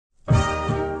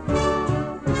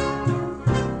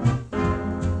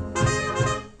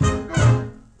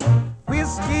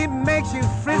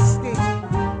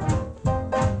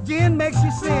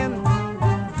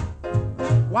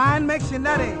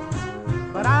nutty,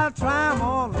 but I'll try 'em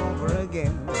all over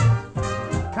again.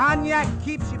 Cognac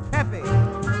keeps you peppy,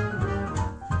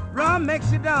 rum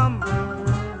makes you dumb.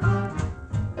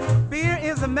 Beer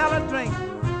is a mellow drink,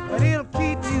 but it'll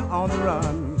keep you on the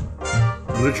run.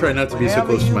 I'm going to try not to be so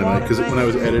close to my mic, because when I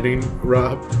was editing,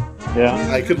 Rob,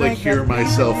 I could like hear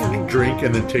myself drink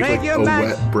and then take like a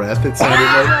wet breath, it sounded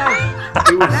like.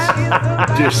 It was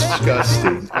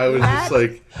disgusting. I was just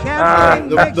like, don't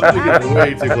get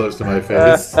way too close to my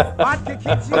face. I'll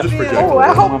just project a little.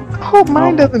 I hope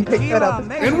mine doesn't pick that up.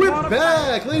 And we're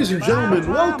back, ladies and gentlemen.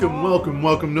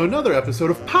 Welcome to another episode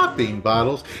of Popping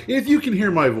Bottles. If you can hear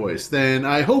my voice, then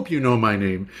I hope you know my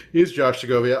name is Josh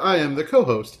Segovia. I am the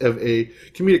co-host of a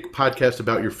comedic podcast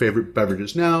about your favorite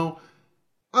beverages. Now,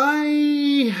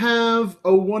 I have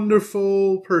a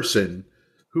wonderful person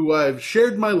who I've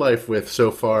shared my life with so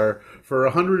far for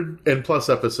 100 and plus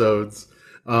episodes.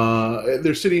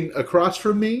 They're sitting across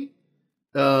from me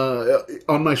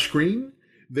on my screen.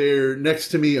 They're next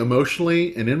to me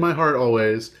emotionally and in my heart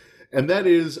always. And that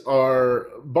is our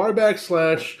barback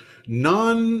 /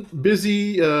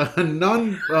 non-busy,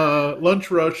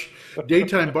 non-lunch rush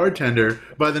daytime bartender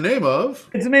by the name of...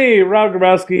 It's me, Rob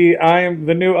Grabowski. I am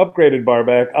the new upgraded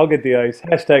barback. I'll get the ice.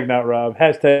 Hashtag not Rob.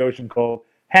 Hashtag ocean cold.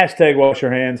 Hashtag wash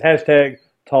your hands. Hashtag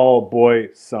tall boy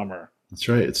summer. That's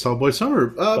right. It's Tall Boy Summer.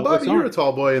 Bobby, you're a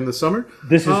tall boy in the summer.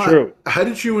 This is true. How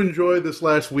did you enjoy this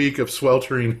last week of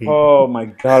sweltering heat? Oh, my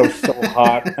God. It was so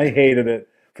hot. I hated it.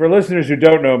 For listeners who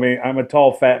don't know me, I'm a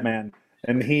tall, fat man.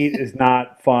 And heat is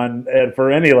not fun for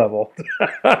any level.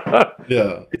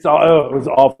 Yeah. It was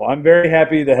awful. I'm very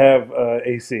happy to have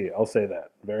AC. I'll say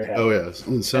that. Very happy. Oh, yes.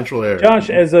 Central air. Josh,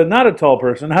 as not a tall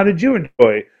person, how did you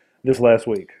enjoy this last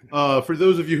week? For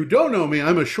those of you who don't know me,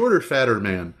 I'm a shorter, fatter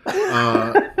man.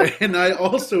 And I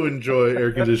also enjoy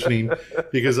air conditioning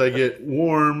because I get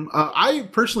warm. I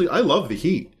love the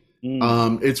heat.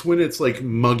 It's when it's like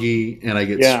muggy and I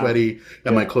get sweaty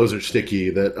and my clothes are sticky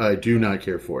that I do not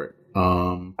care for it.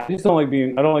 I just don't like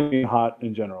being hot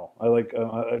in general. I like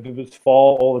if it's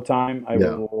fall all the time, I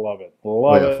will love it.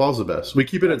 Love it. Fall's the best. We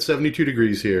keep it at 72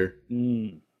 degrees here.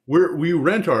 We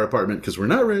rent our apartment because we're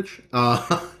not rich.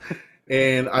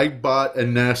 And I bought a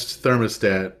Nest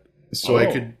thermostat so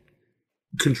I could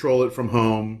control it from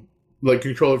home, like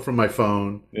control it from my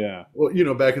phone. Yeah.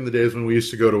 Well, back in the days when we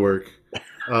used to go to work,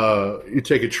 you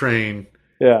take a train.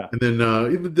 Yeah. And then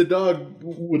the dog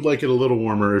would like it a little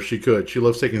warmer if she could. She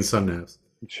loves taking sun naps.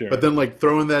 Sure. But then like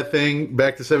throwing that thing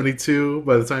back to 72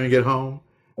 by the time you get home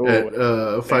at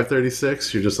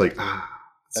 5:36, you're just like,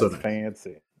 so that's nice.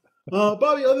 Fancy.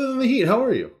 Bobby, other than the heat, how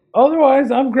are you?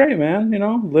 Otherwise, I'm great, man.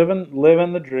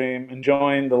 Living the dream,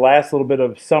 enjoying the last little bit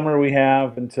of summer we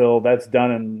have until that's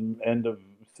done in end of,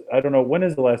 I don't know, when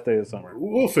is the last day of summer?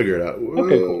 We'll figure it out.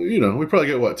 Okay, cool. We probably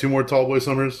get, 2 more Tall Boy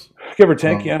Summers? Give or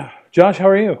take, yeah. Josh, how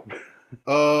are you?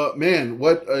 Man,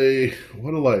 what a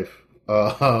life.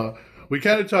 We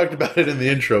kind of talked about it in the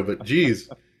intro, but geez,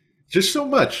 just so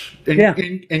much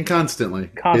and constantly.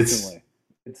 Constantly.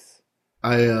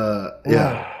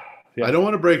 I don't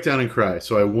want to break down and cry,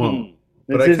 so I won't.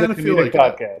 But This I kind of feel like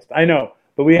podcast. I know,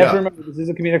 but we have to remember this is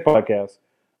a comedic podcast.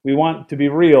 We want to be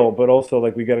real, but also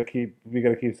like we gotta keep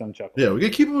some chuckles. Yeah, we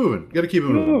gotta keep it moving. Keep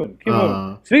moving.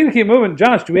 Speaking of keep moving,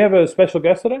 Josh, do we have a special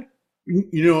guest today?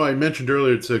 I mentioned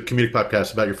earlier it's a comedic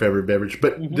podcast about your favorite beverage,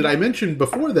 but did I mention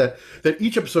before that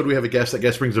each episode we have a guest, that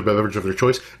guest brings a beverage of their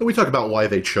choice, and we talk about why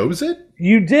they chose it?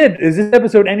 You did. Is this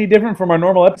episode any different from our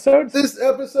normal episodes? This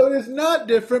episode is not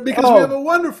different because we have a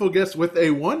wonderful guest with a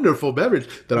wonderful beverage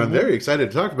that I'm very excited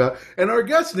to talk about, and our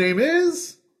guest name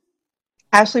is...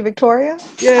 Ashley Victoria?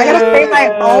 Yay! I gotta say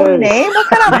my own name? What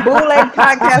kind of bootleg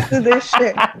podcast is this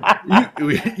shit?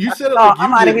 You said it like you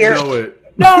I'm didn't know it.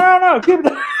 No. Keep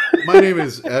it. My name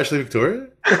is Ashley Victoria.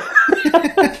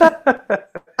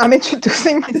 I'm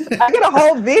introducing myself. I get a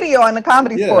whole video on the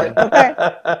Comedy Sports, okay?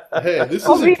 Hey, this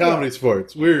isn't Comedy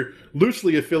Sports. We're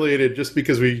loosely affiliated just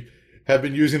because we have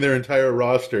been using their entire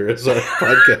roster as our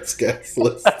podcast guest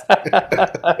list.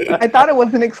 I thought it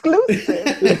was an exclusive.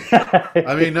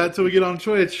 I mean, not till we get on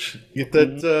Twitch. Get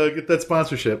that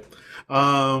sponsorship.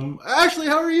 Ashley,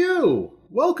 how are you?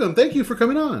 Welcome. Thank you for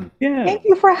coming on. Yeah. Thank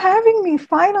you for having me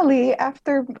finally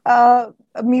after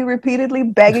me repeatedly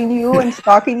begging you and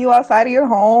stalking you outside of your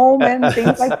home and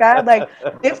things like that. Like,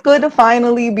 it's good to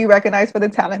finally be recognized for the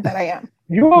talent that I am.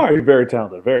 You are. You're very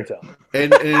talented. Very talented.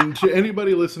 And to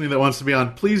anybody listening that wants to be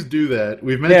on, please do that.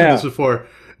 We've mentioned this before.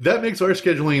 That makes our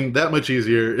scheduling that much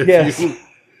easier. If you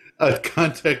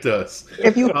contact us.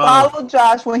 If you follow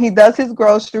Josh when he does his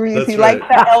groceries, That's he right.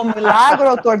 likes the El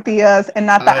Milagro tortillas and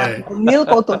not the I-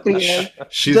 Milko tortillas.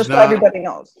 She's Just so not. everybody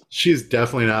knows. She's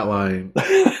definitely not lying.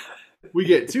 We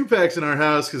get 2 packs in our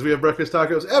house because we have breakfast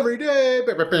tacos every day.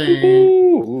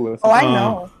 Ooh, Oh, I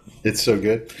know. It's so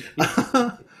good.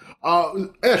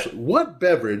 Ashley, what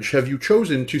beverage have you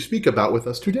chosen to speak about with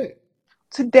us today?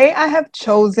 Today I have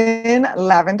chosen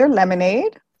lavender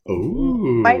lemonade,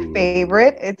 Ooh. my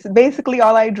favorite. It's basically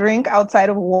all I drink outside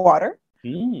of water.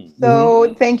 Mm.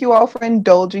 So thank you all for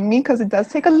indulging me because it does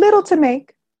take a little to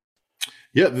make.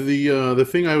 Yeah, the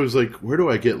thing I was like, where do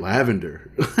I get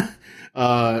lavender?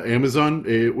 Amazon.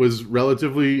 It was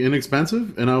relatively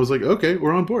inexpensive, and I was like, okay,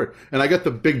 we're on board. And I got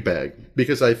the big bag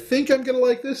because I think I'm gonna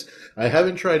like this. I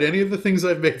haven't tried any of the things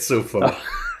I've made so far,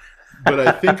 but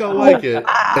I think I'll like it.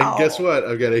 Wow. And guess what?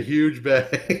 I've got a huge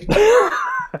bag.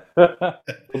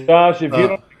 Josh, if you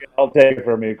don't take it, I'll take it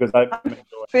from me because I'm enjoying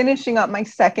Finishing up my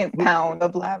second pound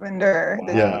of lavender.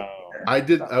 it. Yeah. Wow.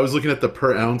 I was looking at the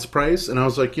per ounce price, and I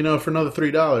was like, for another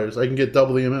 $3, I can get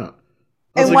double the amount.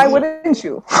 I was And like, why wouldn't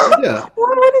you? Yeah.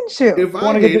 Why wouldn't you? If I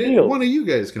wanna get hate the it, deal. one of you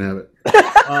guys can have it.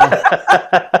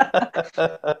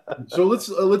 So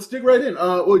let's dig right in.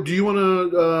 Do you want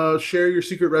to share your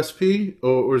secret recipe,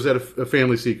 or is that a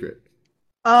family secret?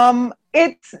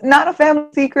 It's not a family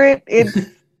secret. It's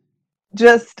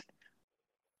just,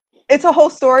 it's a whole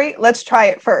story. Let's try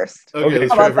it first. Okay,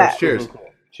 let's how try about that? first. Cheers.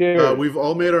 Cheers. We've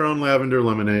all made our own lavender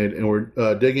lemonade, and we're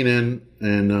digging in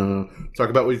and talk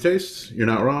about what you taste. You're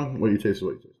not wrong. What you taste is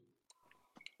what you taste.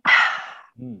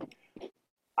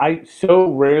 I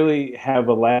so rarely have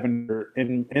a lavender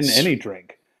in any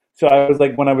drink. So I was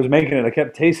like, when I was making it, I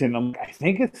kept tasting it. I'm like, I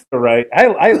think it's the right.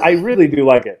 I really do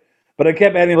like it. But I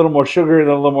kept adding a little more sugar and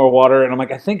a little more water. And I'm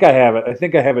like, I think I have it. I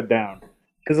think I have it down.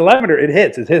 Because the lavender, it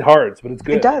hits. It hit hard, but it's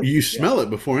good. It does. You smell it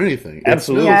before anything.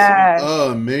 Absolutely. It Yes.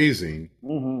 smells amazing.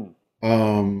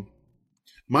 Mm-hmm.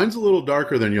 Mine's a little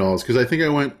darker than y'all's because I think I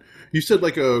went. You said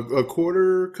like a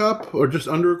quarter cup or just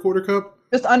under a quarter cup.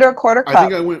 Just under a quarter cup. I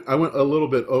think I went a little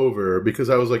bit over because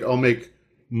I was like, I'll make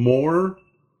more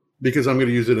because I'm going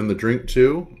to use it in the drink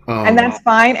too. And that's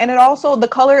fine. And it also, the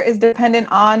color is dependent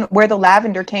on where the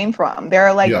lavender came from. There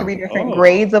are like Yeah. 3 different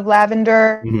grades of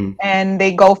lavender, Mhm. and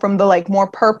they go from the like more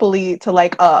purpley to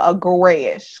like a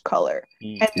grayish color.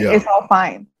 And Yeah. it's all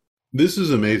fine. This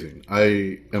is amazing.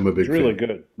 I am a big It's really fan.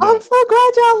 good. I'm so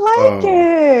glad y'all like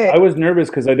it. I was nervous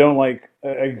because I don't like.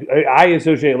 I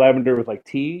associate lavender with like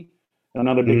tea. I'm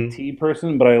not a big tea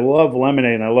person, but I love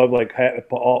lemonade and I love like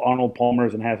Arnold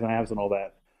Palmer's and halves and halves and all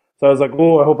that. So I was like,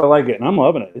 oh, I hope I like it, and I'm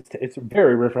loving it. It's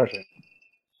very refreshing.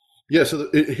 Yeah, so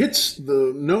it hits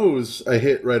the nose. I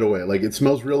hit right away. Like it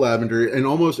smells real lavender, and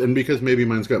almost, and because maybe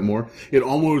mine's got more, it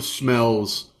almost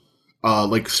smells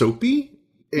like soapy.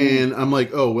 And I'm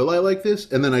like, oh, will I like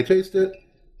this? And then I taste it,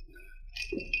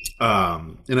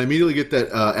 and I immediately get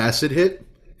that acid hit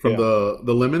from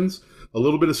the lemons, a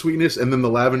little bit of sweetness, and then the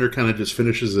lavender kind of just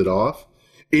finishes it off.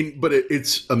 But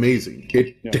it's amazing.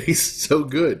 It tastes so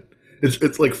good.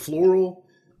 It's like floral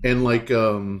and like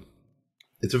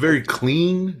it's a very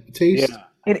clean taste. Yeah.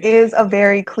 It is a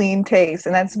very clean taste,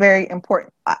 and that's very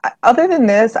important. Other than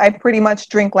this, I pretty much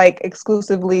drink like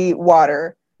exclusively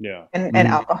water. Yeah. And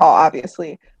alcohol,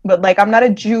 obviously. But like, I'm not a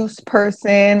juice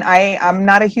person. I'm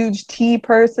not a huge tea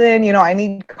person. You know, I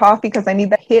need coffee because I need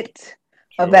the hit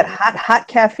of that hot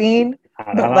caffeine.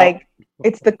 But like,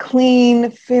 it's the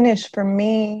clean finish for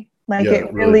me. Like Yeah, it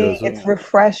it really really, does. it's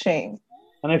refreshing.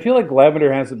 And I feel like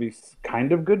lavender has to be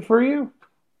kind of good for you,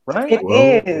 right? It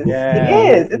is. Yeah.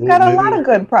 It is. It's got a Maybe- lot of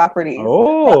good properties.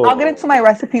 Oh. I'll get into my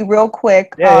recipe real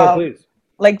quick. Yeah, please.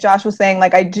 Like Josh was saying,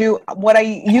 like what I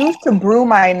use to brew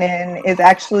mine in is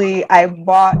actually, I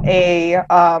bought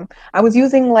I was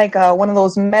using like one of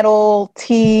those metal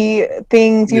tea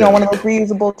things, you know, one of those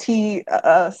reusable tea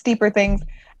steeper things.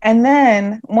 And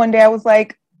then one day I was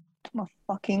like, I'm a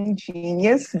fucking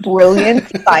genius, brilliant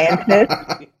scientist.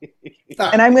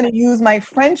 And I'm going to use my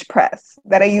French press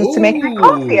that I use to make my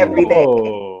coffee every day.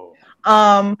 Oh.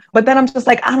 But then I'm just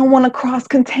like, I don't want to cross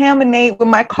contaminate with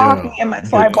my coffee.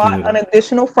 So I bought an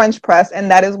additional French press,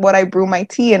 and that is what I brew my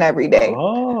tea in every day.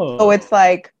 Oh. So it's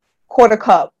like quarter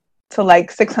cup to like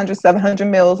 600, 700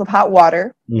 mils of hot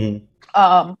water. And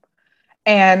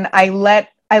I let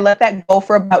that go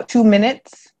for about 2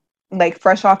 minutes, like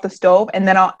fresh off the stove. And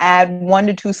then I'll add 1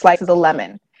 to 2 slices of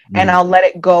lemon. And I'll let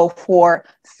it go for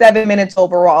 7 minutes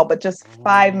overall, but just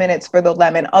 5 minutes for the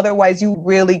lemon. Otherwise, you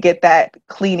really get that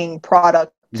cleaning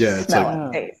product smell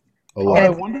and taste.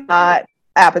 And it's not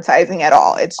appetizing at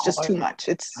all. It's just too much.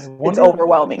 It's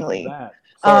overwhelmingly.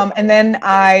 And then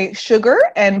I sugar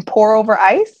and pour over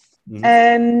ice. Mhm.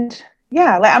 And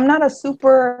yeah, like I'm not a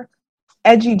super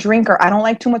edgy drinker. I don't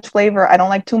like too much flavor. I don't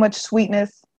like too much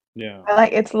sweetness. Yeah. I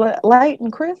like it's light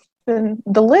and crisp and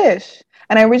delish.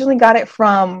 And I originally got it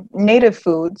from Native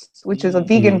Foods, which is a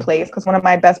vegan place, because one of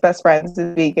my best friends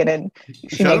is vegan, and she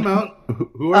Shout makes. them out.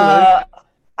 Who are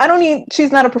I don't need.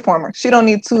 She's not a performer. She don't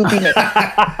need to be named.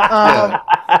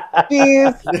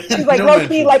 She's like No low key.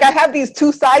 mention. Like I have these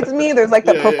two sides of me. There's like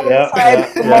the Yeah, performer yeah, side,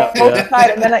 yeah, the yeah, promoter yeah. side,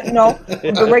 and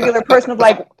then the regular person of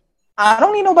like, I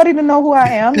don't need nobody to know who I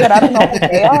am. That I don't know who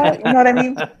they are. You know what I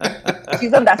mean?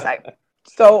 She's on that side.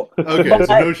 So Okay, but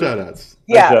so no shout outs.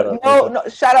 yeah, no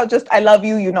shout out. Just I love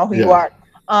you. You know who you are.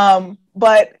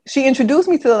 But she introduced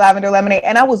me to the lavender lemonade,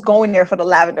 and I was going there for the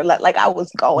lavender. Like I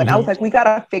was going. I was like, we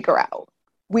gotta figure out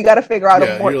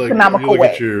a more economical you look way.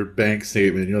 at your bank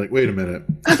statement, you're like, wait a minute.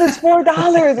 Because it's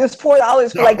 $4. It's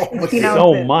 $4 for like 16 ounces.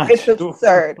 So much. It's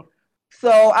absurd.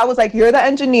 So I was like, you're the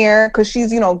engineer, because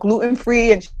she's, gluten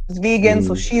free and she's vegan.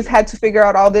 So she's had to figure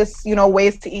out all this,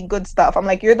 ways to eat good stuff. I'm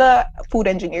like, you're the food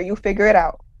engineer. You figure it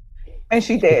out. And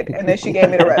she did. And then she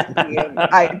gave me the recipe and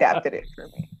I adapted it for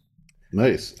me.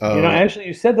 Nice. Actually,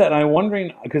 you said that, and I'm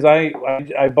wondering because I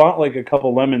bought like a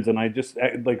couple lemons, and I just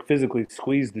like physically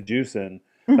squeezed the juice in.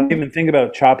 I didn't even think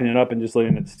about chopping it up and just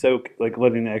letting it soak, like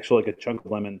letting the actual like a chunk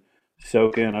of lemon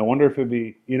soak in. I wonder if it'd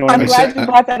be, I'm glad you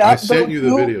brought that up. I sent you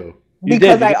the video.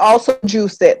 Because I also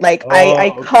juiced it. Like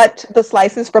I cut the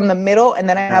slices from the middle, and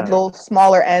then I have little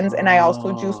smaller ends, and I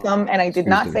also juice them. And I did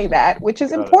not say that, which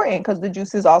is important because the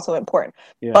juice is also important.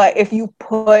 Yeah. But if you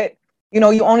put, you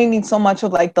only need so much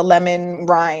of like the lemon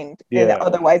rind, and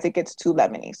otherwise it gets too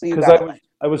lemony. So you got.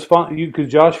 I was fun because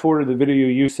Josh forwarded the video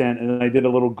you sent, and then I did a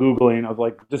little Googling of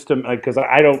like just to like because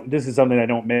I don't. This is something I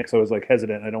don't mix. So I was like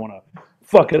hesitant. I don't want to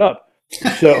fuck it up.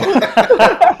 So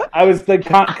I was like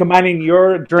combining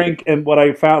your drink and what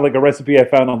I found, like a recipe I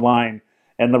found online,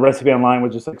 and the recipe online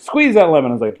was just like squeeze that lemon.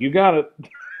 I was like, you got it.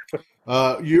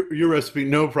 Your recipe,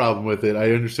 no problem with it.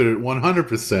 I understood it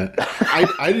 100%.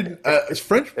 I didn't.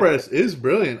 French press is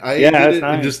brilliant. I did it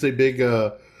in just a big,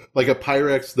 like a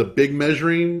Pyrex, the big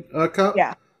measuring cup.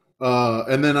 Yeah.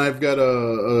 And then I've got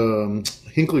a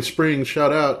Hinkley Springs.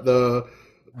 Shout out the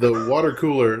water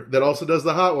cooler that also does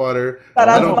the hot water. Shout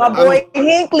out to my boy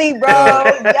Hinkley, bro.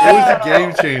 It was a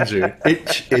game changer.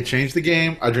 It changed the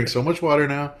game. I drink so much water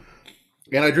now,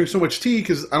 and I drink so much tea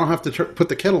because I don't have to put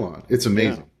the kettle on. It's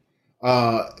amazing.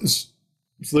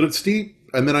 Let it steep,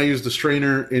 and then I use the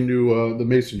strainer into the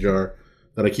mason jar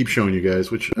that I keep showing you guys,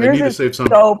 which I need to save some.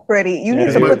 So pretty. You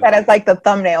need to put that as like the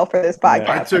thumbnail for this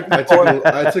podcast.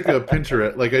 I took a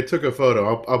Pinterest, like I took a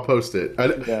photo. I'll post it.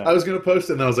 I was going to post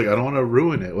it, and I was like, I don't want to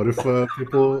ruin it. What if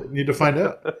people need to find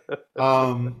out?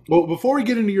 Well, before we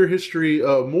get into your history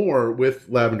more with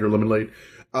lavender lemonade,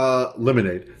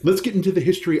 let's get into the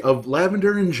history of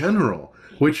lavender in general,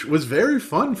 which was very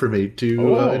fun for me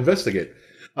to investigate.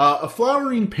 A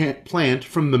flowering plant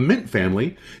from the mint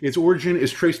family. Its origin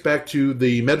is traced back to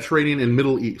the Mediterranean and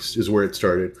Middle East, is where it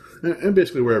started, and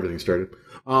basically where everything started.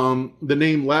 The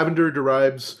name lavender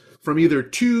derives from either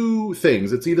two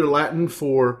things. It's either Latin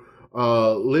for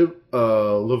livare,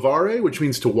 which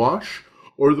means to wash,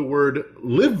 or the word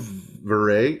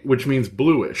livere, which means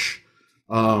bluish.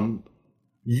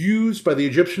 Used by the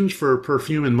Egyptians for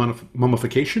perfume and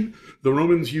mummification. The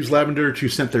Romans used lavender to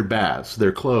scent their baths,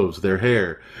 their clothes, their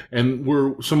hair, and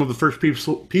were some of the first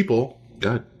people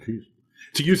to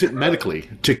use it medically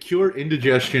to cure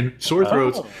indigestion, sore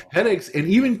throats, headaches, and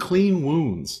even clean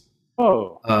wounds.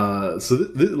 So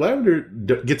the lavender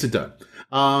gets it done.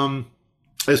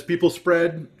 As people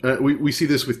spread, we see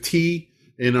this with tea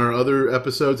in our other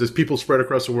episodes. As people spread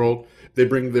across the world, they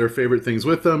bring their favorite things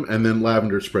with them, and then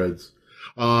lavender spreads.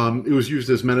 It was used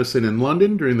as medicine in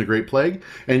London during the Great Plague,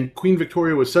 and Queen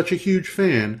Victoria was such a huge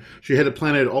fan, she had it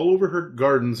planted all over her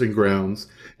gardens and grounds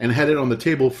and had it on the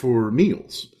table for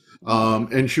meals.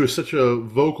 And she was such a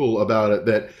vocal about it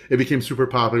that it became super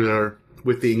popular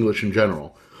with the English in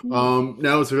general.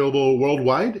 Now it's available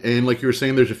worldwide, and like you were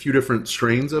saying, there's a few different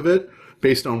strains of it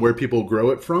based on where people grow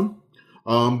it from.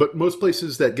 But most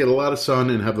places that get a lot of sun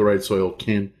and have the right soil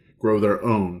can grow their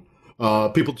own.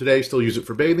 People today still use it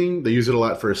for bathing. They use it a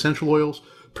lot for essential oils,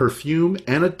 perfume,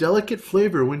 and a delicate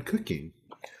flavor when cooking.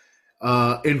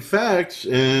 In fact,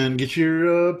 and get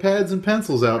your pads and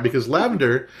pencils out, because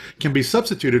lavender can be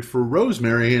substituted for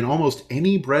rosemary in almost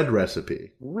any bread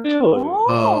recipe. Really?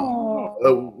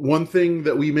 One thing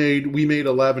that we made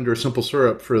a lavender simple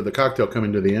syrup for the cocktail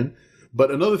coming to the end.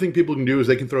 But another thing people can do is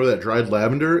they can throw that dried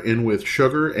lavender in with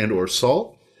sugar and or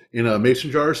salt in a mason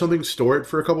jar or something, store it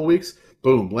for a couple weeks.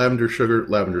 Boom, lavender sugar,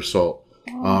 lavender salt.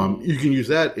 You can use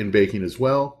that in baking as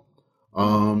well.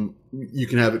 you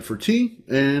can have it for tea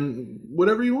and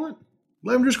whatever you want.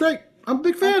 Lavender's great. I'm a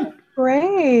big fan.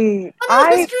 Great.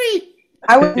 I'm history.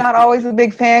 I was not always a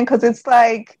big fan because it's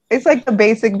like the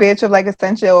basic bitch of like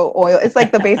essential oil. It's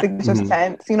like the basic bitch of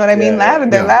scents. You know what I mean?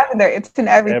 Lavender. It's in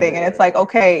everything, and it's like,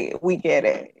 okay, we get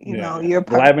it. You know, you're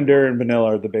lavender and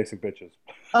vanilla are the basic bitches.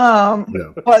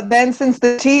 But then since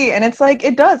the tea, and it's like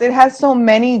it has so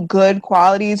many good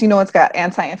qualities. You know, it's got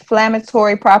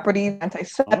anti-inflammatory properties,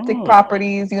 antiseptic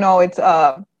properties. You know, it's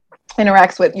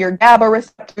interacts with your GABA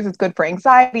receptors. It's good for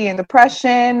anxiety and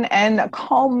depression and a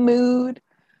calm mood.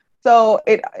 So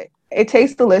it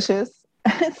tastes delicious.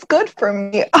 It's good for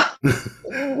me.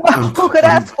 Who could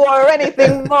ask for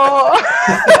anything more?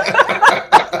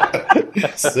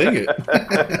 Sing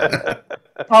it.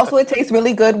 Also, it tastes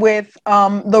really good with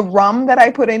the rum that I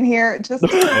put in here. Just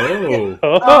early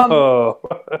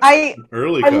I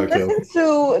cocktail. listened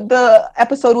to the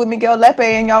episode with Miguel Lepe,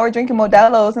 and y'all were drinking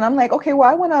Modelo's, and I'm like, okay, well,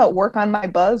 I want to work on my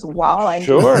buzz while I'm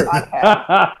doing the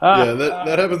podcast. Yeah,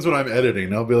 that happens when I'm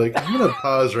editing. I'll be like, I'm gonna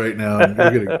pause right now and go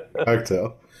get a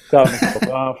cocktail.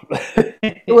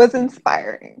 It was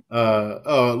inspiring.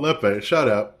 Lepe, shout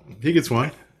out. He gets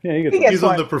one. Yeah, he gets He's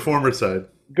one. on the performer side.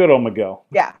 Good old Miguel.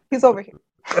 Yeah, he's over here.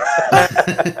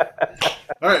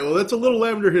 All right, well, that's a little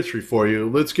lavender history for you.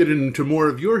 Let's get into more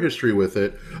of your history with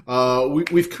it.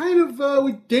 We've kind of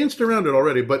we danced around it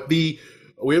already, but we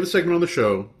have a segment on the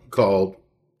show called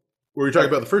where we talk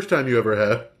about the first time you ever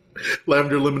had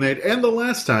lavender lemonade and the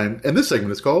last time, and this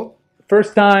segment is called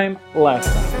First Time,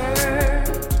 Last Time.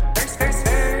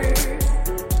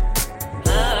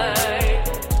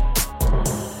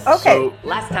 Okay. So,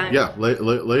 last time. Yeah,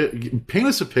 paint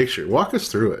us a picture. Walk us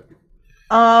through it.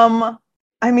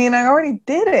 I mean, I already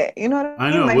did it. You know what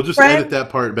I mean? I know. We'll just edit that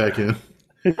part back in.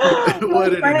 We'll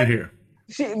edit it in here.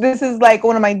 This is like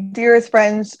one of my dearest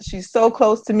friends. She's so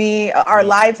close to me. Our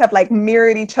lives have like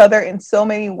mirrored each other in so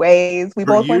many ways. We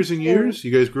both years and years.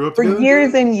 You guys grew up together? For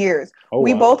years and years.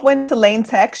 We both went to Lane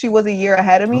Tech. She was a year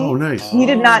ahead of me. Oh, nice. We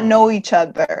did not know each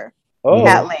other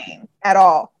at Lane at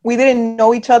all. We didn't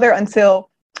know each other until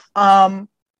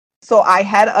so I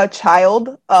had a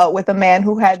child with a man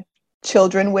who had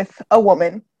children with a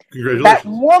woman. Congratulations. That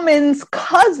woman's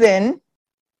cousin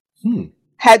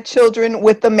had children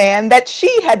with the man that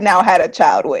she had now had a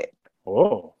child with.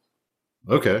 Oh.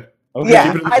 Okay.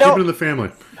 Yeah, keep it in the family.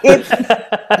 There's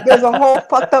a whole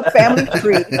fucked up family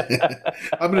tree.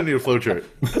 I'm gonna need a flowchart.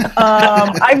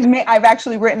 I've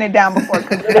actually written it down before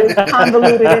because it is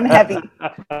convoluted and heavy.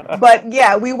 But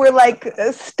yeah, we were like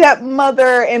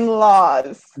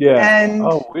stepmother-in-laws. Yeah. And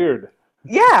weird.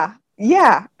 Yeah,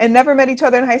 and never met each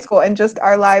other in high school, and just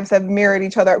our lives have mirrored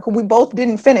each other. We both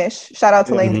didn't finish. Shout out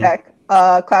to Lane Tech,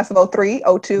 class of 03,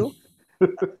 02.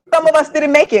 Some of us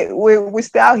didn't make it. We're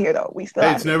still out here though.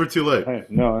 It's never too late. Hey,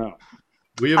 no.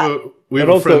 We have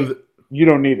a friend. You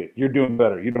don't need it. You're doing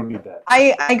better. You don't need that.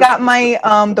 I got my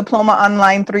diploma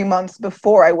online 3 months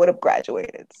before I would have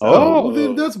graduated. So. Well,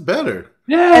 then that's better.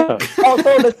 Yeah.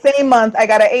 Also, the same month, I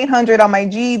got an 800 on my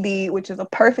GED, which is a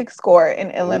perfect score in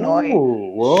Illinois.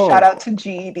 Ooh, shout out to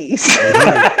GEDs. So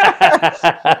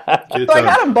I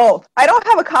got them both. I don't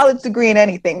have a college degree in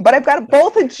anything, but I've got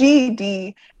both a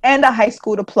GED and a high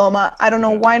school diploma. I don't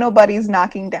know why nobody's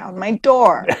knocking down my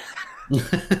door.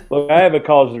 Look, I have a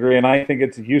college degree, and I think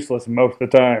it's useless most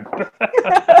of the time.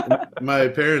 My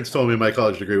parents told me my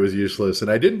college degree was useless,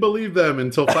 and I didn't believe them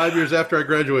until 5 years after I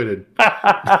graduated.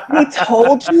 They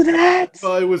told you that?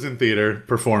 Well, it was in theater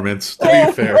performance, to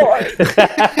be fair.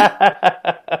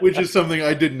 Which is something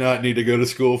I did not need to go to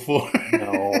school for.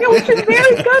 No. Yeah, which you're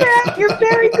very good at. You're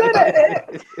very good at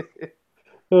it.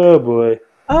 Oh, boy.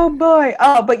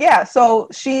 But yeah, so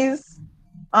she's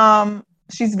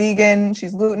vegan,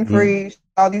 she's gluten-free,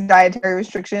 all these dietary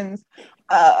restrictions.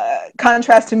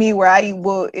 Contrast to me where I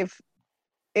will, if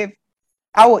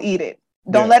I will eat it.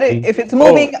 Don't let it, if it's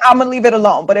moving, I'm going to leave it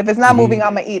alone. But if it's not moving,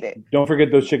 I'm going to eat it. Don't forget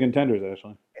those chicken tenders,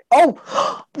 Ashley. Oh,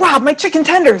 Rob, my chicken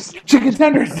tenders. Chicken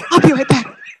tenders. I'll be right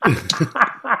back.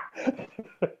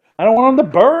 I don't want them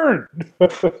to burn.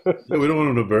 Yeah, we don't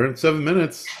want them to burn. 7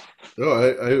 minutes.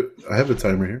 Oh, I have a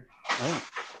timer here. Oh.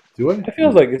 Do I? It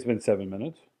feels like it's been 7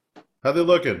 minutes. How they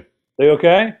looking? They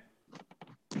okay?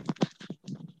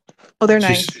 Oh, they're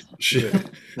nice. She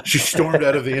stormed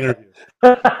out of the interview.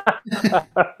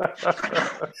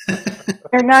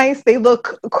 They're nice. They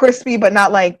look crispy, but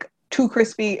not like too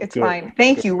crispy. It's fine.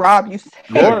 Thank you, Rob. You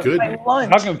saved good. my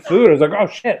lunch. Talking food, I was like, oh,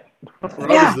 shit.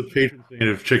 Rob is the patron saint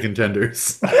of chicken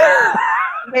tenders.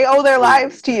 They owe their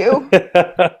lives to you.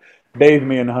 Bathe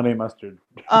me in honey mustard.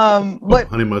 But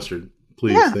Honey mustard,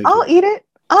 please. yeah, I'll eat it.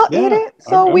 I'll Yeah, eat it.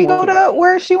 So I'm we go with to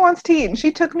where she wants to eat, and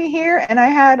she took me here, and I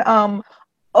had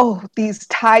these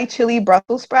Thai chili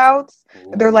Brussels sprouts.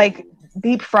 They're like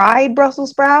deep fried Brussels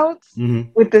sprouts Mm-hmm.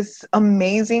 with this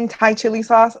amazing Thai chili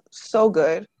sauce. So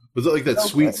good. Was it like that So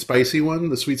sweet good. spicy one?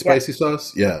 The sweet Yeah. spicy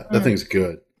sauce? Yeah, that Mm. thing's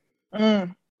good.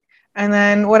 Mm. And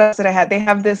then what else did I have? They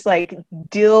have this like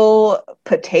dill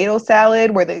potato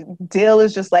salad where the dill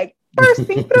is just like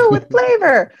bursting through with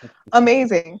flavor.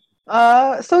 Amazing.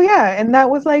 So yeah, and that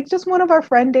was like just one of our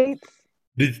friend dates.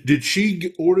 Did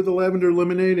she order the lavender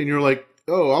lemonade and you're like,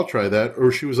 oh, I'll try that?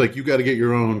 Or she was like, you got to get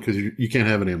your own because you can't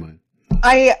have any of mine?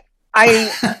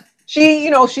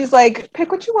 She, she's like,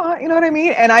 pick what you want, you know what I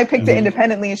mean? And I picked it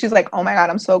independently, and she's like, oh my God,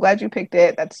 I'm so glad you picked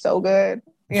it. That's so good,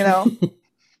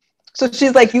 So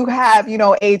she's like, you have,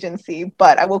 agency,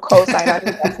 but I will co-sign on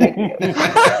your best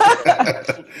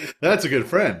idea. That's a good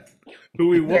friend who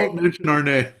we won't mention our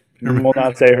name. Will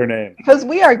not say her name. Because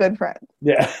we are good friends.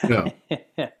 Yeah. No.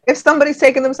 If somebody's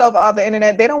taking themselves off the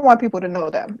internet, they don't want people to know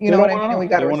them. You know what I mean? And we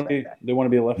got to respect that. They want to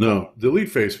be left. No, delete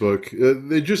Facebook.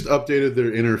 They just updated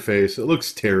their interface. It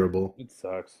looks terrible. It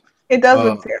sucks. It does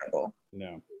look terrible.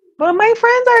 No. But my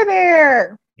friends are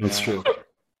there. That's true.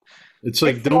 It's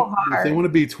like, It's so don't, if hard. they want to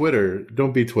be Twitter,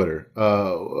 don't be Twitter.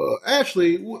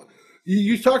 Ashley,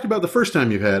 you talked about the first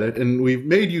time you had it, and we've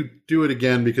made you do it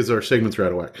again because our segments are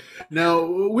out of whack. Now,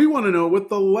 we want to know what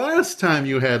the last time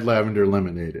you had lavender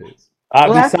lemonade is.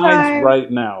 Last Besides time- right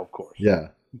now, of course. Yeah.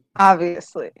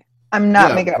 Obviously. I'm not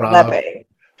Yeah, making a Rob. lepe.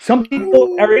 Some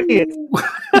people are idiots.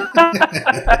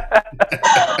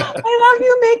 I love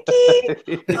you,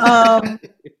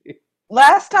 Mickey.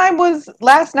 Last time was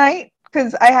last night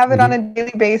because I have it on a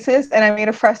daily basis, and I made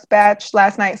a fresh batch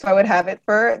last night, so I would have it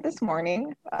for this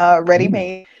morning, ready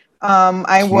made.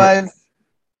 I was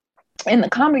in the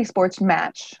Comedy Sports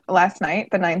match last night,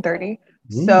 the 9:30.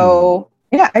 So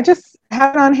yeah, I just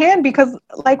have it on hand because,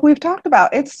 like we've talked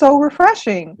about, it's so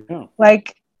refreshing. Yeah.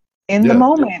 Like in the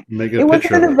moment. Make a It wasn't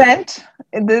picture an of it.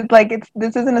 event.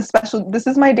 This isn't a special. This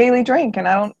is my daily drink, and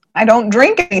I don't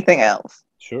drink anything else.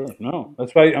 Sure. No.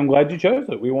 That's why I'm glad you chose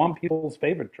it. We want people's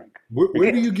favorite drink.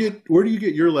 Where do you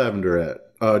get your lavender at?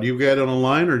 Do you get it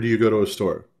online or do you go to a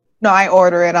store? No, I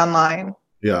order it online.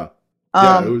 Yeah.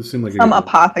 Yeah, it would seem like a Some good-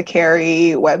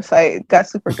 apothecary website got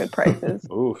super good prices.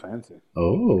 Ooh, fancy.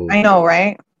 Oh. I know,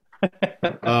 right?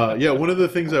 Yeah, one of the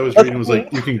things I was reading was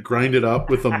like you can grind it up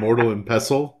with a mortar and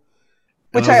pestle.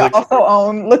 And Which I was like, also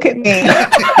own. Look at me.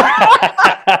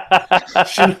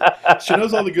 she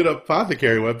knows all the good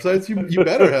apothecary websites. You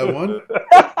better have one.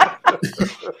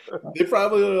 They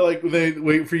probably are like they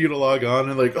wait for you to log on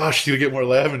and like, oh, she's gonna get more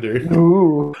lavender.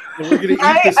 Ooh. We're gonna eat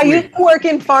I this used week. to work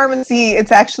in pharmacy.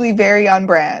 It's actually very on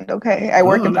brand. Okay, I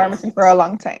worked in nice. pharmacy for a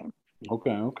long time.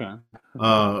 Okay.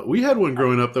 We had one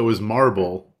growing up that was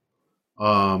marble,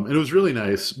 and it was really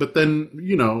nice. But then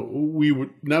now we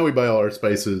buy all our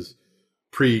spices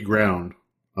pre-ground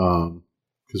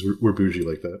because we're bougie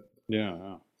like that.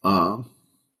 Yeah. Um,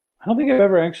 I don't think I've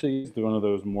ever actually used one of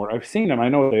those more. I've seen them. I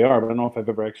know what they are, but I don't know if I've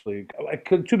ever actually.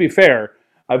 To be fair,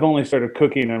 I've only started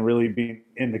cooking and really being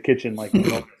in the kitchen like in the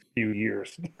last few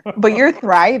years. But you're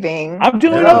thriving. I'm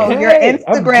doing Yeah. okay. Your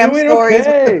Instagram I'm doing stories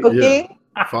okay. with the cooking.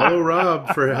 follow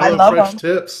Rob for I love HelloFresh them.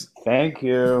 tips. Thank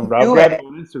you, Rob. Do Grab it.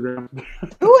 on Instagram.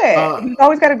 Do it. You've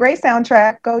always got a great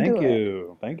soundtrack. Go Thank do it.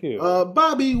 you. Thank you.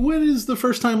 Bobby, when is the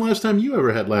last time you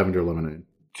ever had lavender lemonade?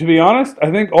 To be honest,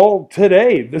 I think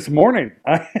this morning.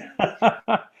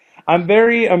 I'm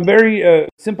very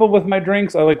simple with my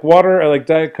drinks. I like water. I like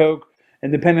Diet Coke,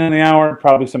 and depending on the hour,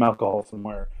 probably some alcohol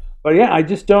somewhere. But yeah, I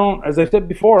just don't. As I said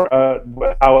before,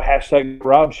 how hashtag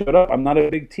Rob showed up. I'm not a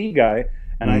big tea guy,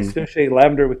 and I associate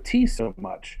lavender with tea so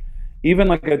much. Even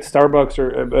like at Starbucks or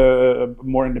a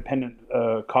more independent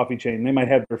coffee chain, they might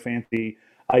have their fancy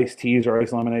iced teas or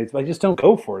iced lemonades, but I just don't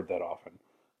go for it that often.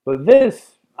 But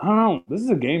this, I don't know. This is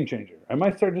a game changer. I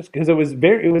might start just because it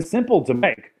was simple to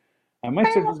make. I might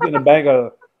start just getting a bag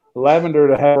of lavender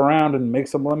to have around and make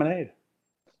some lemonade.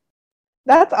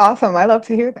 That's awesome. I love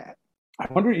to hear that. I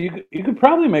wonder you could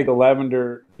probably make a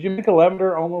lavender. Did you make a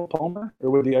lavender Arnold Palmer, or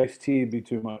would the iced tea be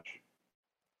too much?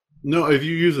 No, if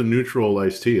you use a neutral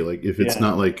iced tea, like if it's Yeah.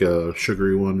 not like a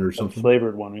sugary one or A something,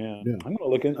 flavored one, yeah. Yeah. I'm gonna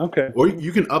look in. Okay, or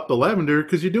you can up the lavender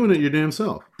because you're doing it your damn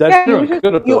self. that's Yeah,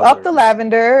 true. you up the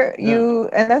lavender, Yeah.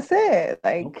 and that's it.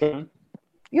 Like Okay.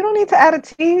 you don't need to add a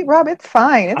tea, Rob. It's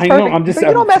fine. It's I perfect. know. I'm just. But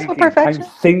you don't mess with thinking. perfection. I'm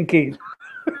thinking.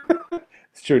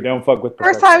 It's true. Don't fuck with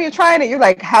First perfection. time you're trying it, you're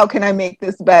like, "How can I make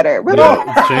this better?" Really? Yeah,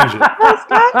 let's change it. Let's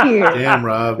stop here. Damn,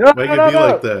 Rob, No, make it no, be no.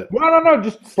 like that. No.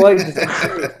 Just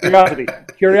slightly.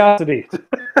 Curiosity.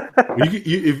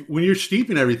 When you're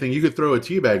steeping everything, you could throw a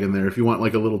tea bag in there if you want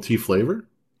like a little tea flavor.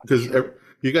 because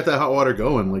you got that hot water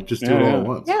going. Like, just do it all at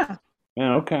once. Yeah.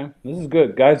 Yeah, okay. This is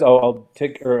good. Guys, I'll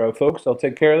take folks, I'll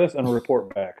take care of this and I'll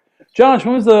report back. Josh,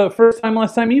 when was the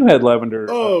last time you had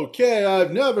lavender? Okay,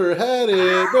 I've never had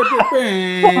it.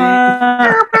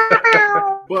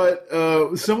 But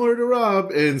similar to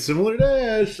Rob and similar to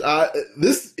Ash,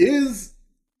 this is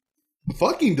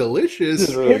fucking delicious. This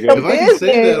is really good. If I can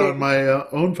say that on my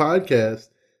own podcast.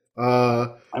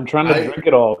 I'm trying to drink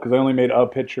it all because I only made a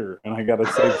pitcher and I got to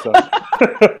save some.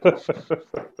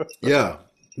 Yeah.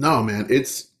 No, man,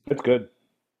 it's good.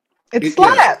 It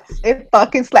slaps. It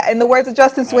fucking slaps. In the words of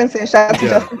Justin Swinson, shout out to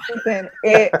Justin Swinson,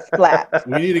 it slaps.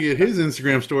 We need to get his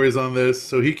Instagram stories on this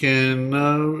so he can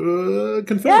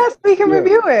confirm. Yes, we can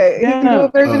review it. He can do a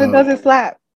version that doesn't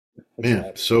slap.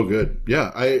 Man, so good.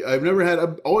 Yeah, I've never had.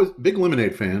 I'm always big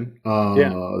lemonade fan.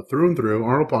 Through and through.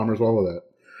 Arnold Palmer's, all of that.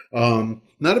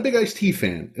 Not a big iced tea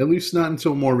fan, at least not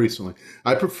until more recently.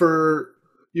 I prefer,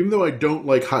 even though I don't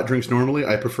like hot drinks normally,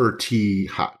 I prefer tea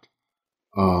hot.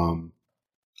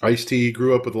 Iced tea,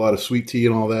 grew up with a lot of sweet tea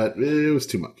and all that. It was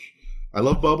too much. I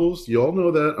love bubbles. You all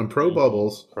know that. I'm pro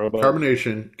bubbles.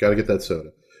 Carbonation. Got to get that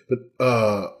soda. But,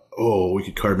 we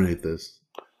could carbonate this.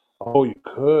 Oh, you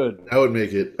could. That would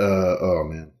make it, oh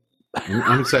man.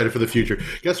 I'm excited for the future.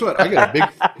 Guess what? I got a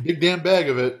big damn bag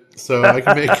of it, so I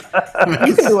can make.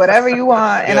 You can do whatever you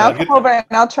want, and I'll come over and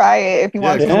I'll try it if you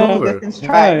want to. Come over.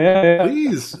 Try it.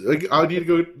 Please. I need to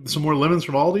go get some more lemons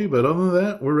from Aldi, but other than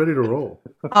that, we're ready to roll.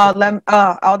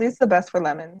 Aldi's the best for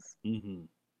lemons. Mm-hmm.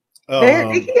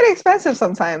 They can get expensive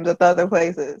sometimes at the other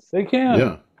places. They can.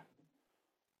 Yeah.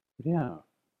 Yeah.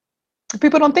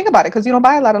 People don't think about it because you don't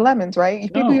buy a lot of lemons,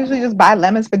 right? People usually just buy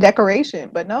lemons for decoration,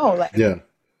 but no, like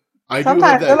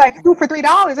sometimes they're like 2 for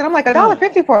 $3, and I'm like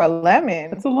 $1.50 for a lemon.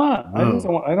 That's a lot. I don't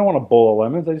want a bowl of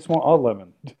lemons. I just want a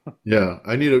lemon. Yeah,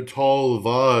 I need a tall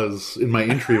vase in my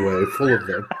entryway full of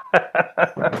them.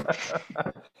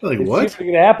 Like, what? It's cheap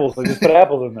to get apples. I just put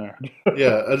apples in there.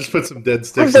 Yeah, I just put some dead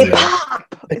sticks They in there.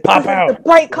 pop. They pop out. The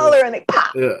bright color and they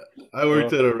pop. Yeah, I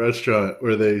worked at a restaurant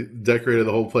where they decorated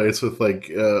the whole place with like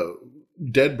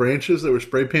dead branches that were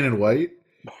spray painted white,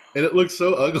 and it looked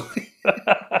so ugly.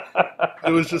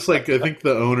 It was just like, I think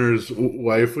the owner's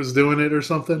wife was doing it or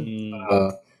something.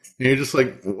 And you're just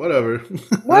like, whatever.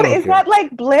 What is that,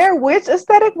 like Blair Witch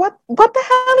aesthetic? What the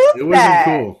hell is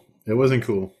that? It wasn't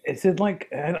cool. It's like,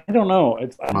 I don't know.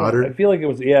 It's modern. I feel like it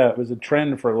was a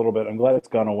trend for a little bit. I'm glad it's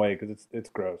gone away because it's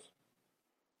gross.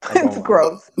 It's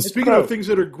gross. Speaking of things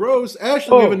that are gross,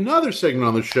 Ashley, we have another segment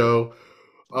on the show.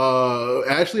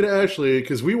 Ashley to Ashley,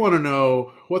 because we want to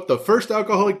know what the first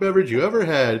alcoholic beverage you ever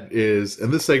had is, and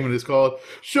this segment is called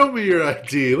 "Show Me Your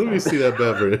ID." Let me see that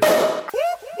beverage.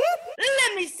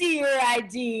 Let me see your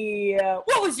ID.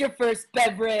 What was your first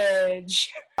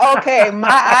beverage? Okay, my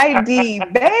ID,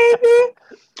 baby.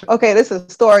 Okay, this is a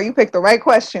story. You picked the right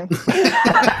question.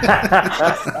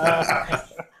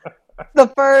 The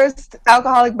first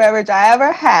alcoholic beverage I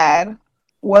ever had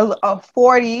was a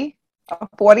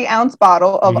 40-ounce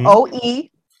bottle of OE,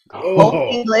 Old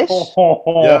English.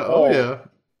 Yeah.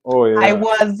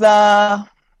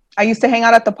 I used to hang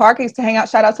out at the park. I used to hang out,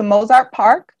 shout out to Mozart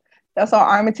Park. That's on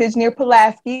Armitage near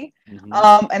Pulaski.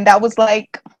 And that was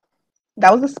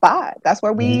a spot. That's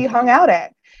where we hung out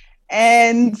at.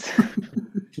 And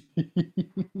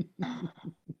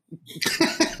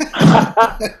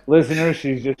listeners,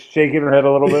 she's just shaking her head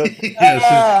a little bit. She's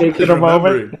shaking a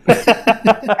moment. As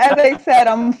I said,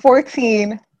 I'm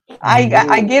 14.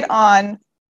 I get on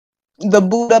the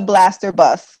Buddha Blaster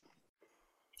bus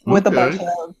with a bunch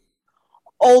of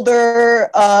older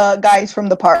guys from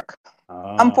the park.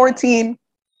 I'm 14.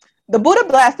 The Buddha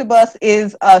Blaster bus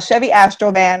is a Chevy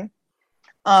Astro van,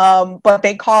 but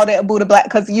they called it a Buddha Blaster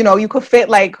because you could fit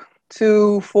like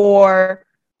 2, 4,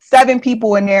 7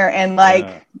 people in there, and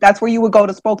that's where you would go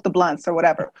to smoke the blunts or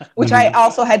whatever, which I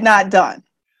also had not done.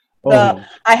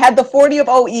 I had the 40 of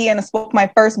OE and I smoked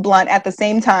my first blunt at the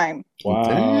same time.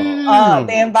 Wow.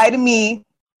 They invited me,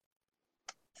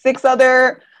 6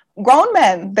 other grown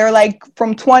men. They're like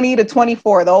from 20 to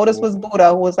 24. The oldest was Buddha,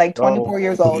 who was like 24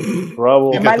 years old. And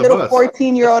my little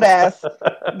 14-year-old ass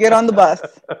get on the bus.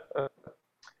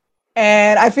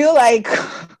 And I feel like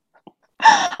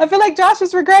Josh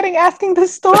is regretting asking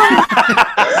this story.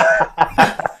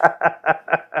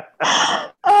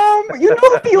 You know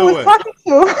who he was talking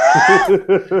to.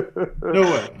 No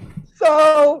way.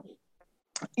 So,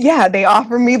 yeah, they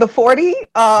offered me the 40.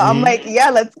 I'm like, yeah,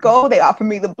 let's go. They offered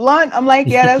me the blunt. I'm like,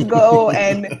 yeah, let's go.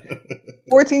 And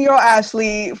 14-year-old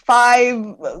Ashley,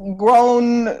 5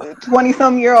 grown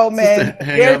 20-some-year-old men,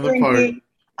 they're drinking.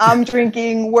 I'm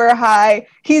drinking, we're high.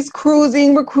 He's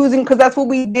cruising, we're cruising, because that's what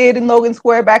we did in Logan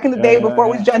Square back in the day before it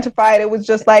was gentrified. It was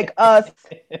just like us.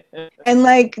 And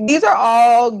like, these are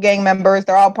all gang members.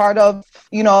 They're all part of,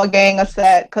 a gang, a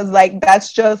set, because like,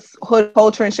 that's just hood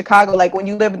culture in Chicago. Like, when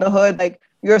you live in the hood, like,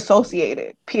 you're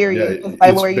associated, period. Yeah,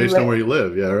 it's based on where you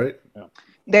live. Yeah, right? Yeah.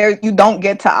 There, you don't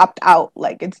get to opt out.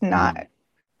 Like, it's not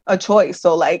a choice.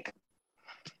 So like,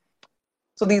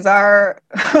 these are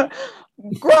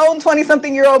grown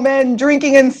 20-something-year-old men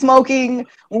drinking and smoking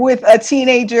with a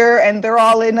teenager, and they're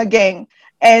all in a gang.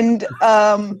 And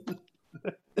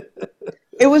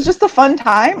it was just a fun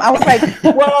time. I was like,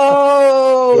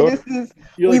 whoa, this is...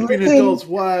 You're like being adults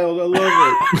wild. I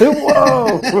love it.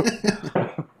 Whoa.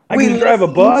 I can drive a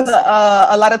bus.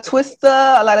 A lot of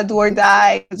Twista, a lot of Do or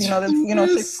Die.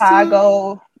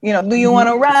 Chicago. Do you want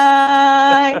to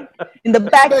ride in the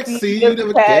backseat of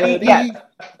a caddy? Yeah.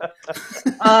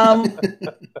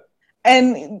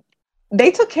 And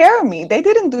they took care of me. They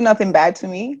didn't do nothing bad to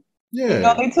me.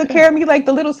 Yeah. They took care of me like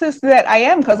the little sister that I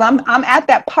am, because I'm at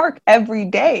that park every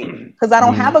day because I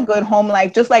don't have a good home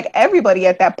life, just like everybody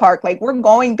at that park. Like, we're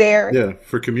going there. Yeah,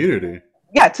 for community.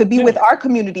 Yeah, to be with our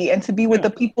community and to be with the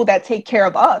people that take care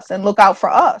of us and look out for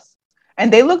us. And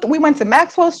we went to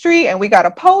Maxwell Street and we got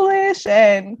a Polish,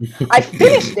 and I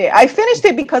finished it. I finished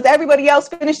it because everybody else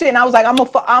finished it. And I was like, I'm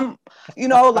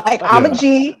a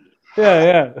G.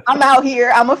 Yeah. I'm out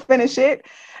here. I'm going to finish it.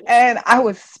 And I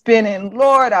was spinning.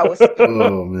 Lord, I was spinning.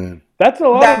 Oh, man. That's a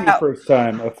lot of your first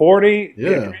time. A 40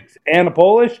 drinks and a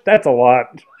Polish, that's a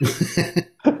lot.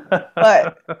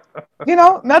 But,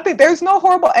 nothing. There's no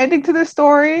horrible ending to this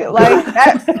story. Like,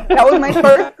 that was my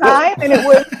first time, and it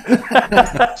was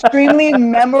extremely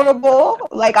memorable.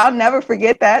 Like, I'll never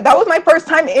forget that. That was my first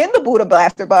time in the Buddha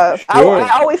Blaster bus. Sure. I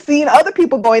always seen other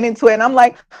people going into it, and I'm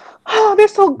like, oh, they're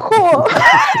so cool.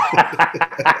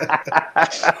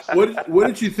 What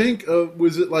did you think of?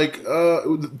 Was it like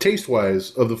taste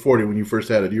wise of the 40 when you first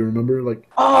had it? Do you remember? Like,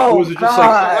 or was it just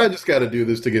like, I just got to do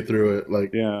this to get through it?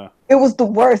 Like, yeah, it was the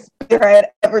worst beer I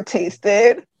had ever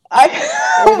tasted.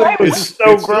 It's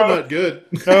still not good.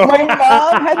 My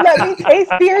mom had let me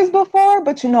taste beers before,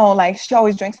 but like, she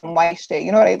always drinks some white shit.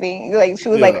 You know what I mean? Like, she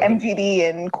was like MGD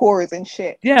and Coors and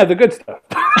shit. Yeah, the good stuff.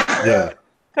 Yeah.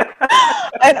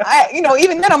 And I,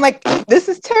 even then I'm like, this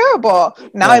is terrible.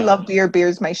 Now I love beer.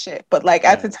 Beer's my shit. But like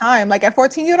at the time, like at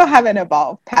 14, you don't have an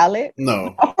evolved palate.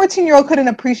 No. A 14-year-old couldn't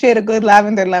appreciate a good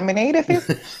lavender lemonade if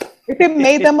it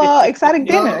made them a exotic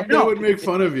dinner. They would make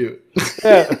fun of you.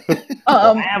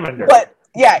 Lavender. But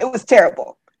yeah, it was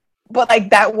terrible. But like,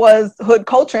 that was hood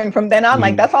culture, and from then on,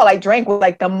 like, that's all I drank was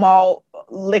like the malt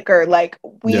liquor. Like,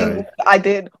 I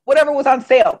did whatever was on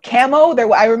sale. Camo.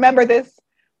 I remember this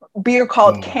beer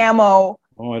called Camo.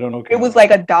 Oh, I don't know. It was like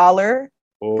 $1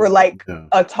 for like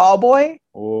a tall boy.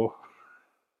 Oh.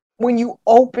 When you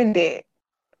opened it,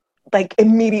 like,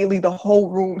 immediately the whole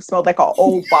room smelled like an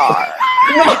old bar.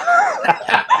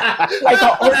 Like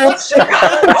an old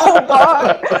Chicago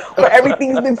bar where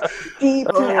everything's been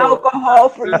steeped in alcohol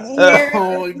for years.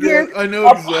 Oh my God. I know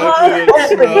exactly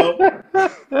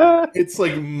that smell. It's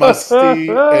like musty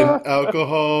and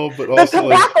alcohol, but also the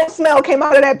tobacco smell came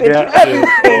out of that bitch. Yeah. Everything.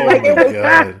 Oh Like, my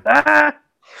God.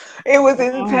 it was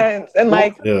intense. And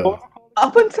like,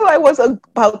 up until I was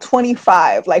about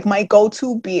 25, like, my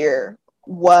go-to beer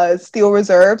was Steel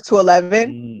Reserve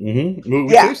 211. Mm-hmm. We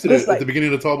tasted it at the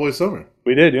beginning of Tall Boy Summer.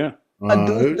 We did, yeah.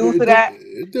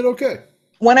 It did okay.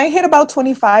 When I hit about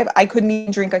 25, I couldn't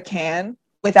even drink a can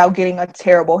without getting a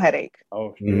terrible headache.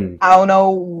 Oh, shit. I don't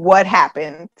know what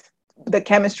happened. The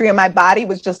chemistry in my body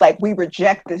was just like, we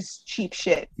reject this cheap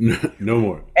shit. No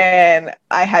more. And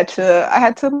I had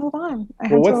to move on.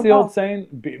 What's the old saying?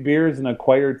 Beer is an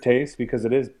acquired taste, because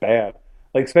it is bad.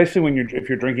 Like, especially if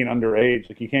you're drinking underage,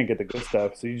 like, you can't get the good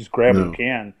stuff, so you just grab what you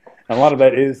can. And a lot of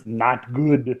that is not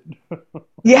good.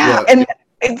 Yeah, and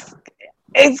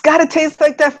it's got to taste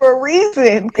like that for a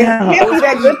reason. It can't be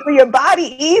that good for your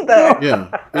body either. Yeah,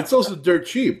 it's also dirt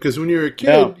cheap, because when you're a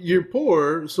kid, you're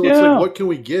poor, so it's like, what can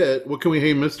we get? What can we,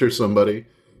 hey, mister somebody,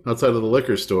 outside of the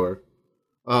liquor store?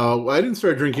 I didn't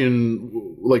start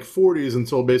drinking, like, 40s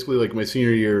until basically, like, my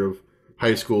senior year of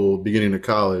high school, beginning of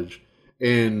college.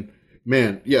 And,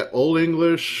 man, Old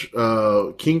English,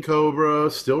 King Cobra,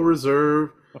 Still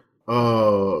Reserve,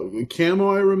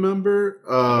 Camo, I remember.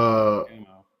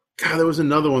 God, there was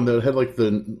another one that had like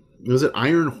was it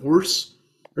Iron Horse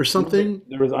or something?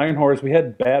 There was Iron Horse. We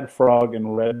had Bad Frog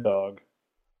and Red Dog.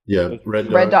 Yeah, Red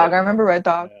Dog. I remember Red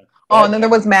Dog. Yeah. Oh, and then there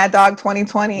was Mad Dog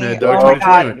 2020. Mad Dog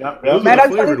 2020. Yep. Mad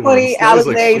Dog 2020,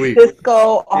 Alizé,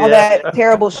 Cisco, all that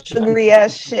terrible sugary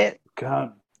ass shit.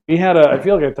 God. We had a. I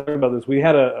feel like I talked about this. We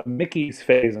had a Mickey's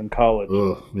phase in college.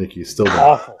 Ugh, Mickey, still bad.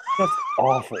 Awful, just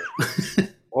awful.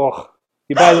 Ugh.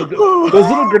 You buy those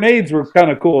little grenades were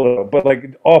kind of cool though, but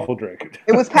like awful drink.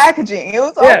 It was packaging. It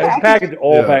was all Yeah, it's packaging.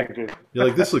 packaging. You're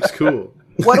like, this looks cool.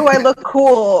 What do I look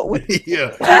cool with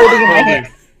Yeah. holding in my hand?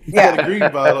 You got a Yeah. green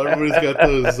bottle. Everybody's got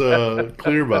those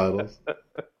clear bottles.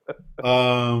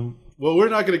 Well, we're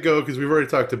not going to go because we've already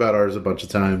talked about ours a bunch of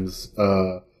times.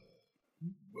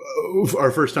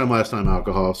 Our first time, last time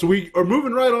alcohol. So we are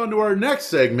moving right on to our next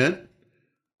segment.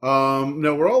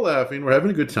 No, we're all laughing. We're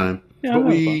having a good time. Yeah,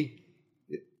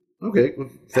 But okay, well,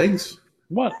 thanks.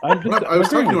 What? Rob, I was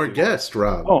talking to our guest,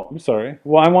 Rob. Oh, I'm sorry.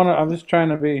 Well, I'm just trying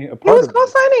to be a He part was of it.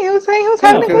 co-signing. He was saying he was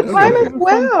having okay, a good time okay. as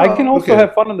well. I can also Okay.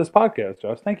 have fun on this podcast,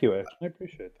 Josh. Thank you, Ash. I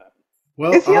appreciate that.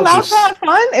 Well, Is he I'll allowed just- to have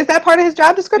fun? Is that part of his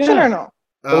job description Yeah. or no?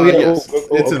 Oh, yeah. Yes, Oh,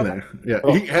 it's okay. in there.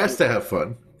 Yeah, he has to have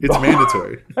fun. It's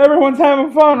mandatory. Everyone's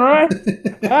having fun, right?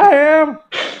 I am.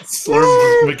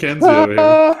 Slurm Mackenzie over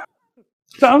here.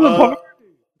 Sounds like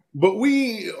But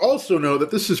we also know that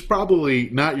this is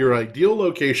probably not your ideal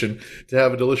location to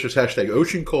have a delicious hashtag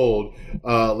ocean cold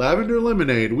lavender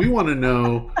lemonade. We want to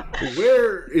know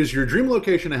where is your dream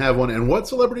location to have one and what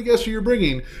celebrity guests are you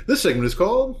bringing. This segment is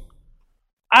called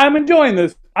I'm enjoying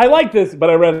this. I like this, but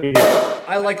I'd rather be here.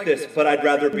 I like this, but I'd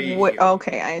rather be here.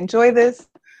 Okay, I enjoy this.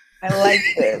 I like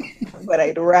this, but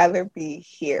I'd rather be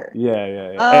here.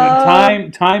 Yeah.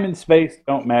 And time and space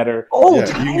don't matter. Oh, Yeah,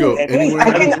 you can go time.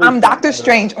 anywhere. I'm Doctor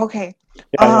Strange. Okay.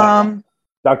 Yeah.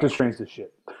 Doctor Strange is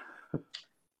shit.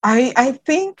 I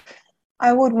think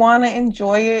I would want to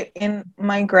enjoy it in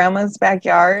my grandma's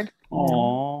backyard.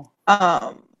 Aww.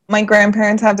 My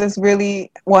grandparents have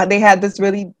they had this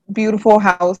really beautiful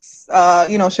house,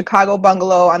 Chicago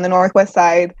bungalow on the northwest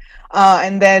side.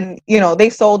 And then, they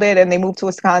sold it and they moved to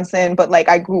Wisconsin. But like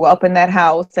I grew up in that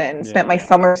house and spent my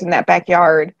summers in that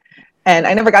backyard. And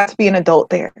I never got to be an adult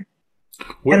there.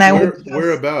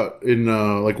 where about in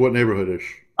like what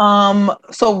neighborhood-ish?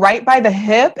 So right by the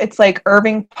hip, it's like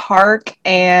Irving Park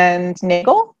and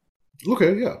Nagel.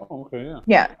 Okay, yeah. Oh, okay,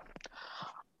 Yeah.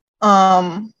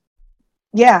 yeah.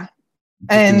 Yeah. Just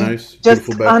And a nice, just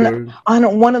beautiful backyard.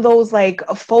 on one of those like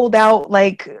fold out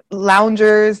like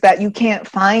loungers that you can't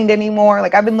find anymore.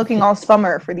 Like I've been looking all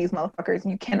summer for these motherfuckers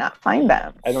and you cannot find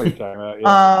them. I know what you're talking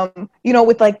about. Yeah.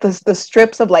 With like the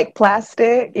strips of like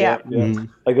plastic. Yeah. Mhm.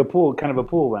 Like a pool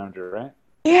lounger, right?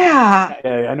 Yeah.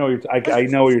 Yeah, I know I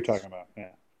know what you're talking about.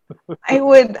 Yeah.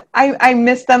 I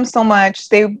miss them so much.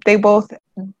 They both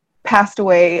passed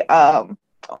away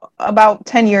about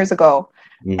 10 years ago.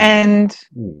 Mhm. And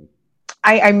Mhm.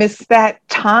 I miss that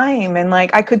time, and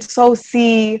like I could so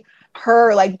see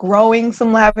her like growing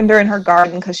some lavender in her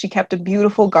garden because she kept a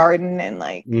beautiful garden, and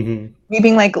like Mhm. me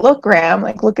being like, look, Graham,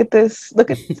 like look at this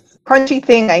crunchy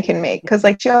thing I can make, because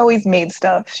like she always made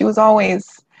stuff. She was always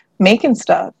making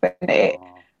stuff, and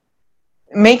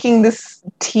making this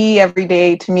tea every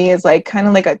day to me is like kind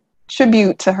of like a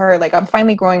tribute to her. Like I'm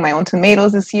finally growing my own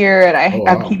tomatoes this year, and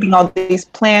I'm keeping all these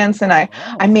plants, and I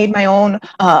made my own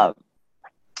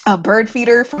a bird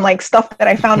feeder from like stuff that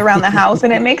I found around the house,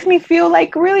 and it makes me feel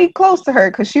like really close to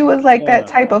her because she was like that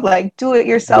type of like do it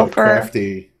yourselfer.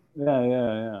 Crafty.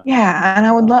 Yeah, and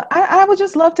I would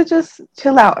just love to just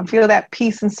chill out and feel that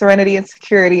peace and serenity and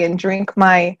security and drink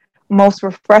my most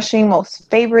refreshing, most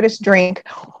favoriteest drink.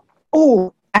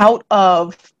 Oh, out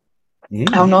of I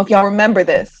don't know if y'all remember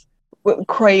this.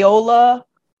 Crayola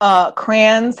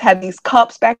crayons had these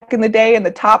cups back in the day, and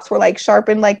the tops were like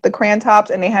sharpened like the crayon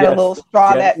tops, and they had a little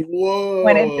straw that Whoa.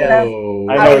 went into them.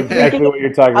 I know exactly what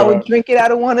you're talking I about. would drink it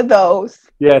out of one of those.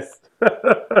 Yes.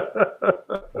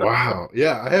 Wow.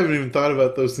 Yeah, I haven't even thought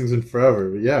about those things in forever.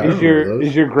 But yeah, I Is remember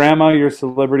those. your grandma your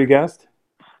celebrity guest?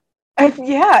 If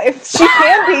she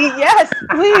can be, yes,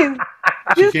 please.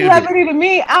 She's can be. celebrity to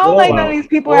me. I don't like none of these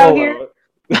people out here.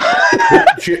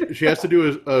 She has to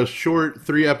do a short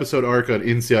 3-episode arc on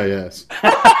NCIS.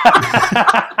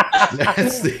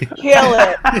 That's Kill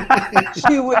it.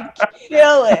 She would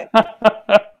kill it.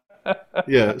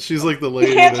 Yeah, she's like the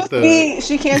lady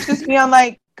She can't just be on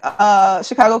like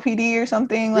Chicago PD or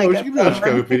something. No, Like she can be on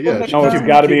Chicago PD. Yeah, No, it's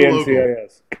got to be Keep it local.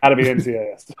 NCIS. Got to be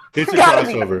NCIS. It's a Gotta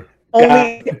be. crossover.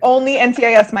 only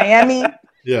NCIS Miami.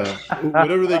 Yeah,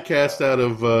 whatever they cast out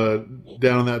of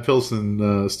down in that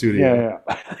Pilsen studio.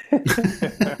 Yeah.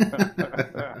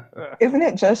 Isn't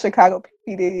it just Chicago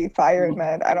PD, Fire and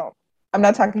Med? I'm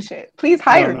not talking shit. Please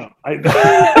hire me.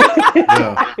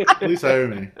 Yeah, please hire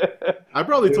me. I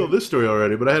probably told this story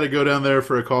already, but I had to go down there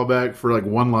for a callback for like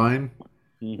one line.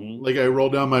 Mm-hmm. Like I roll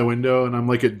down my window and I'm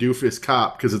like a doofus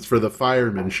cop because it's for the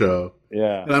fireman show.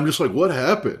 Yeah. And I'm just like, what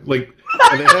happened? Like,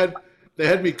 and they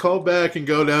had me call back and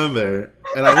go down there.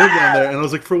 And I went down there, and I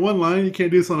was like, for one line, you can't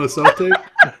do this on a self-tape?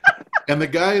 And the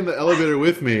guy in the elevator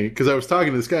with me, because I was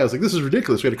talking to this guy, I was like, this is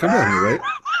ridiculous. We had to come down here, right?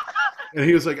 And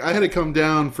he was like, I had to come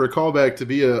down for a callback to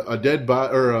be a dead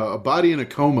body or a body in a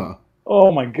coma.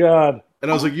 Oh my God.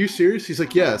 And I was like, you serious? He's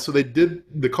like, yeah. So they did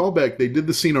the callback. They did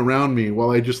the scene around me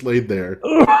while I just laid there.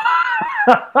 I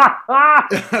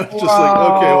was just like,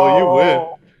 okay, well, you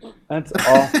win. That's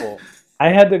awful. I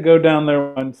had to go down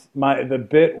there once. The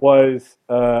bit was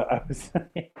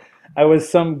I was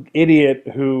some idiot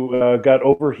who got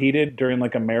overheated during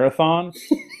like a marathon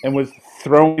and was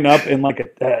throwing up in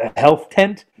like a health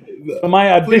tent. So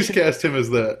my audition, please cast him as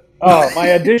that. Oh,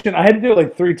 my audition! I had to do it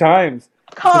like 3 times.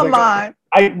 Come on.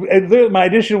 My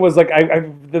audition was like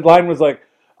the line was like,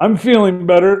 "I'm feeling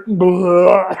better."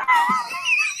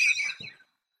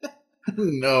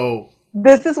 No.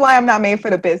 This is why I'm not made for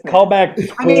the business. Call back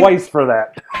twice for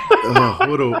that.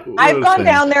 I've gone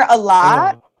down there a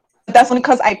lot. That's only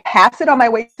because I pass it on my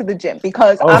way to the gym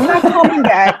because I'm not coming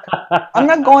back. I'm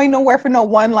not going nowhere for no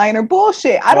one-liner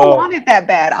bullshit. I don't want it that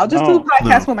bad. I'll just do a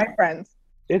podcast with my friends.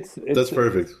 It's that's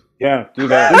perfect. Yeah, do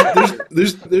that.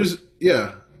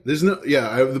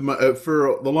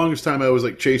 For the longest time I was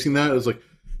like chasing that. I was like,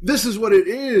 this is what it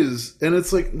is, and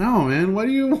it's like, no, man, why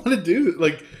do you want to do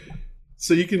like?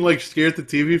 So you can like stare at the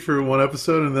TV for one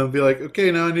episode and then be like,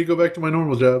 okay, now I need to go back to my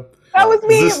normal job. That was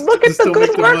me. Look at the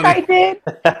good work I did.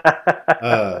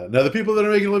 Now the people that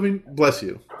are making a living, bless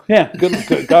you. Yeah,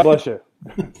 good. God bless you.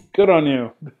 Good on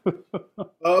you.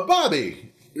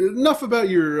 Bobby, enough about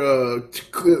your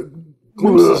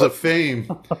glimpses of fame.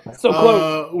 So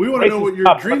close. We want to know what your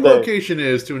dream location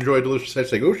is to enjoy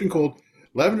delicious #Ocean Cold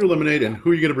lavender lemonade, and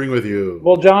who are you going to bring with you?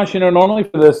 Well, Josh, normally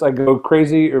for this I go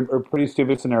crazy or pretty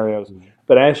stupid scenarios,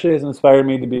 but Ashley has inspired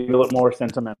me to be a little more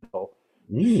sentimental.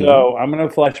 So I'm going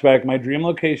to flashback. My dream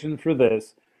location for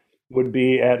this would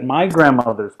be at my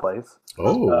grandmother's place.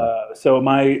 So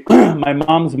my my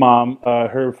mom's mom,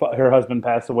 her husband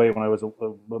passed away when I was a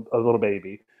little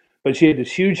baby, but she had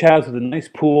this huge house with a nice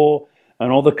pool,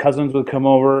 and all the cousins would come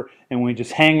over, and we'd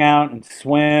just hang out and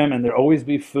swim, and there'd always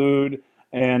be food.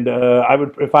 And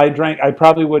if I drank, I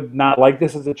probably would not like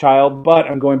this as a child, but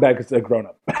I'm going back as a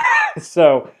grown-up.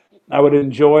 So I would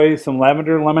enjoy some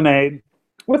lavender lemonade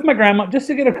with my grandma just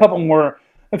to get a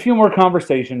few more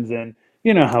conversations in.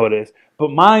 You know how it is.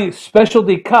 But my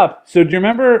specialty cup. So do you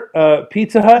remember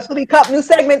Pizza Hut? Specialty cup, new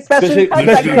segment. Specialty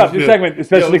cup. New segment.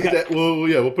 Specialty cup.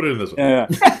 We'll put it in this one. Yeah.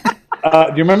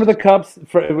 Do you remember the cups?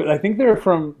 I think they were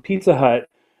from Pizza Hut.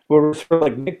 Where it was for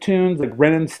like Nicktoons, like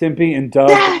Ren and Stimpy and Doug.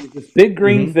 Yes! This big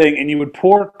green thing, and you would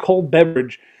pour cold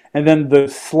beverage, and then the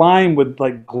slime would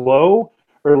like glow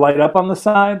or light up on the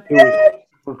side. It was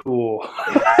super cool.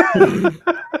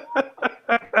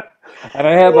 And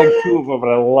I had like 2 of them,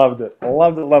 and I loved it. I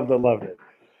loved it.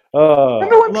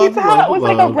 Remember when Pizza Hut was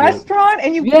like a restaurant,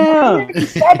 and you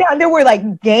sat down? There were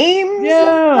like games.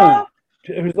 Yeah.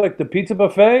 It was like the pizza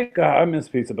buffet. God, I miss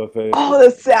pizza buffet. Oh,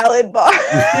 the salad bar.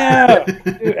 Yeah.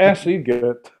 Dude, Ashley, you get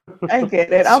it. I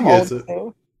get it. I'm old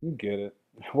too. You get it.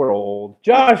 We're old.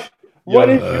 Josh, what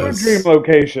is your dream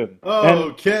location?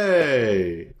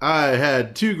 Okay. I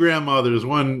had 2 grandmothers.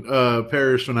 One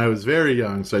perished when I was very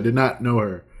young, so I did not know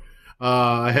her.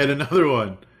 I had another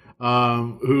one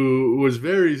who was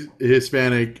very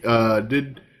Hispanic.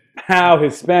 How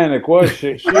Hispanic was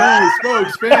she? She only spoke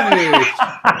Spanish.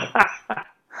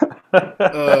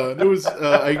 I'm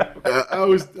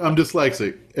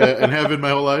dyslexic and have been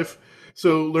my whole life.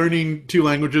 So learning 2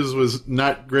 languages was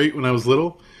not great when I was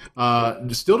little.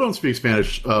 Still don't speak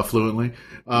Spanish fluently,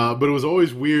 but it was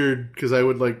always weird because I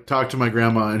would like talk to my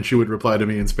grandma and she would reply to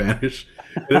me in Spanish.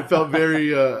 And it felt very,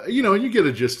 you get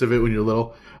a gist of it when you're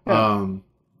little. Yeah.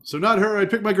 So not her. I'd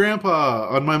pick my grandpa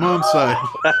on my mom's side.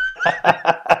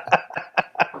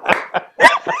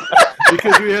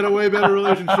 Because we had a way better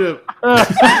relationship. Because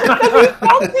he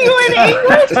spoke to you in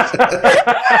English?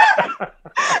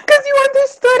 Because you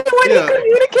understood when he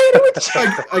communicated with you?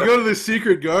 I go to the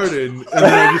secret garden, and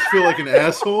then I just feel like an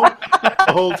asshole the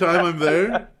whole time I'm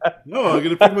there. No, I'm going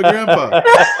to pick my grandpa.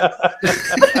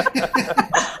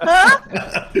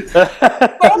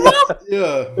 I love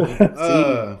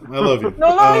you.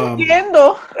 No lo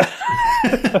entiendo.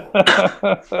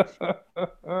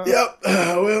 Yep.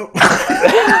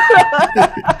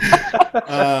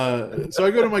 So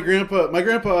I go to my grandpa. My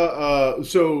grandpa,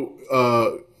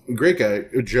 great guy,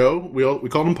 Joe. We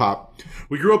called him Pop.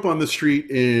 We grew up on the street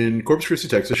in Corpus Christi,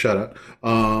 Texas. Shout out.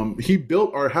 He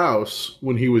built our house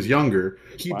when he was younger.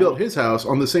 He built his house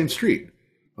on the same street.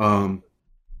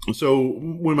 So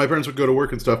when my parents would go to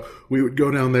work and stuff, we would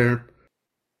go down there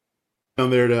down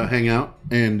there to hang out,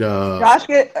 and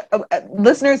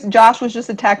Listeners, Josh was just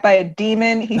attacked by a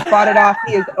demon. He fought it off.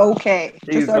 He is okay.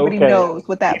 He's Just so everybody okay. knows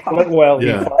what that He fought part. well.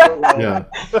 Yeah. He fought well. yeah.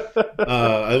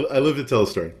 I live to tell a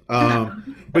story.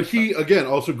 But he, again,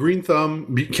 also Green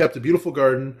Thumb kept a beautiful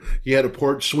garden. He had a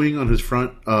porch swing on his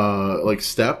front, like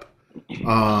step.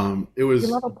 It was You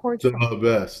love a porch the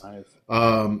best. Nice.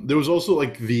 There was also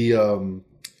like the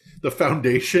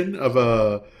foundation of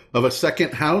a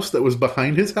second house that was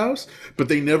behind his house, but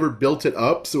they never built it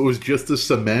up, so it was just a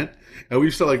cement. And we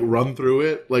used to like run through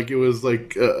it like it was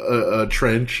like a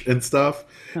trench and stuff,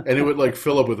 and it would like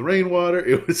fill up with rainwater.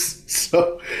 It was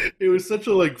such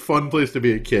a like fun place to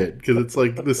be a kid because it's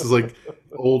like this is like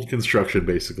old construction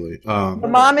basically. The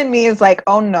mom in me is like,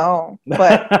 oh no,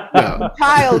 but Yeah. the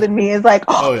child in me is like,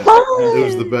 Oh yeah, fun. it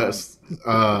was the best.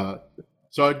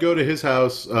 So I'd go to his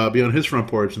house, be on his front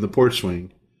porch in the porch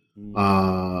swing.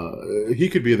 He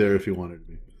could be there if he wanted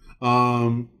to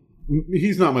be.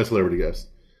 He's not my celebrity guest.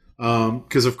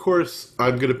 Because of course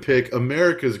I'm going to pick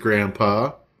America's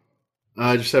grandpa.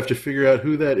 I just have to figure out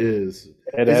who that is.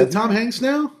 Is it Tom Hanks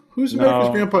now? Who's America's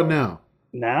grandpa now?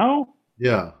 Now?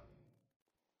 Yeah.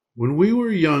 When we were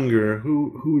younger,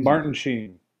 who Martin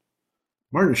Sheen.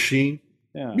 Martin Sheen?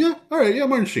 Yeah. Yeah, all right, yeah,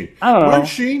 Martin Sheen. I don't know. Martin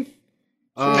Sheen?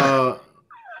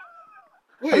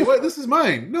 Wait, this is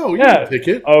mine. No, you Yeah. can pick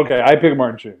it. Okay, I pick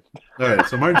Martin Sheen. All right,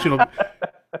 so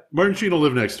Martin Sheen will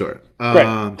live next door.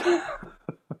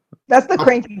 That's the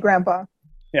cranky grandpa.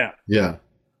 Yeah. Yeah.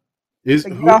 Is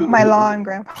Like, get off my lawn,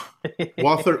 grandpa.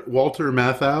 Walter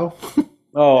Matthau?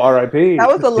 Oh, R.I.P. That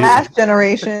was the last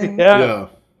generation. Yeah.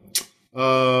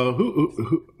 Yeah.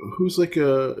 Who's like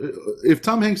if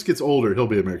Tom Hanks gets older, he'll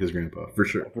be America's grandpa for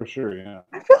sure. For sure, yeah.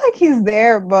 I feel like he's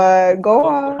there, but go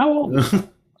on. How old?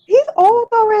 He's old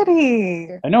already.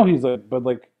 I know he's like, but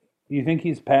like, you think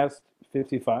he's past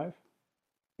 55?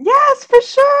 Yes, for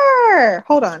sure.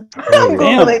 Hold on. I'm Damn.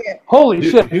 Googling it. Holy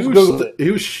shit. He Just Googled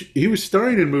it. was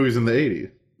starring in movies in the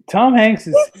 80s. Tom Hanks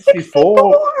is He's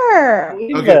 64.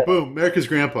 64. Okay, boom, America's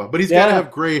grandpa. But he's got to have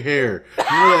gray hair. You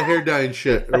know that hair dyeing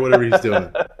shit or whatever he's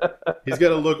doing. He's got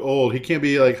to look old. He can't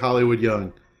be like Hollywood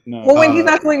young. No. Well, when he's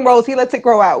not doing roles, he lets it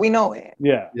grow out. We know it.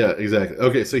 Yeah. Yeah, exactly.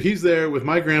 Okay, so he's there with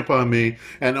my grandpa and me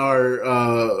and our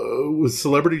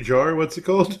celebrity jar. What's it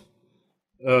called?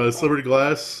 Celebrity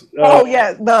glass. Oh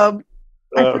yeah, I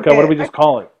Okay, what do we just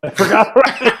call it? I forgot.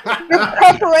 your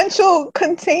preferential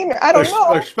container. I don't know.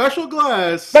 Our special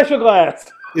glass Special glass.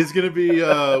 is going to be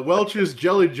Welch's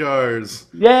jelly jars.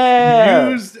 Yeah.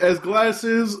 Used as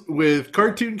glasses with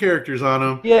cartoon characters on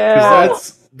them. Yeah.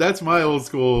 That's my old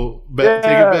school. Yeah. Take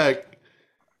it back.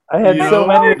 I had You so know,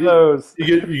 many of those.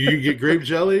 You get grape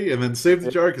jelly and then save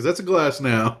the jar because that's a glass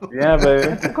now. Yeah,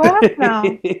 baby. Glass now.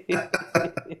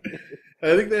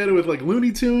 I think they had it with like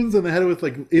Looney Tunes and they had it with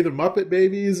like either Muppet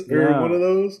Babies or Yeah. one of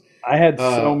those. I had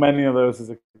so many of those as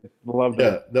a kid. Loved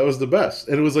Yeah, it. that was the best,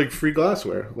 and it was like free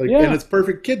glassware, like, Yeah. and it's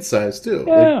perfect kid size too.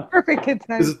 Yeah. Perfect kids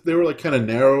night. Because they were like kind of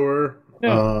narrower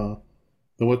Yeah.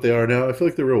 than what they are now. I feel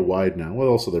like they're real wide now. Well,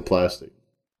 also they're plastic.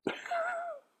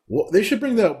 Well, they should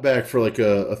bring that back for like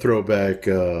a throwback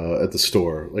at the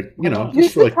store, like You just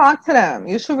should for like. talk to them.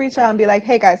 You should reach out and be like,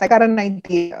 "Hey guys, I got an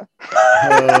idea."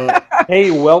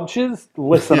 Hey, Welch's,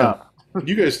 listen Yeah. up.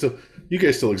 You guys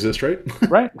still exist, right?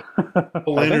 Right?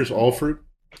 Landers all fruit.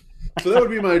 So that would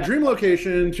be my dream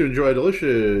location to enjoy a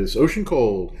delicious ocean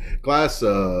cold glass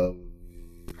of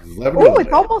lavender. Oh,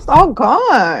 it's almost all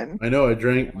gone. I know I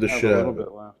drank the I have shit a out little of it.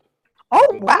 bit left.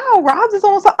 Oh wow, Rob's is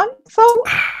almost.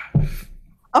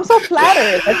 I'm so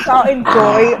flattered that y'all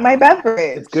enjoy my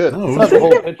beverage. It's good. Oh, It's not the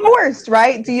whole picture. Forced,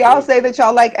 right? Do y'all say that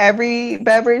y'all like every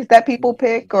beverage that people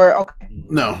pick, or okay?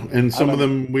 No, and some of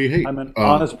them we hate. I'm an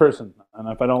honest person, and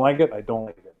if I don't like it, I don't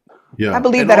like it. Yeah, I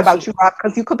believe And that also- about you, Rob,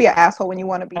 because you could be an asshole when you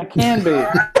want to be. I can be.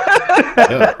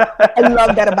 Yeah, I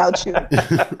love that about you.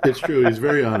 it's true. He's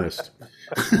very honest.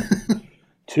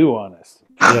 Too honest.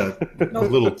 Yeah, a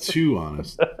little too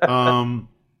honest.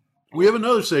 We have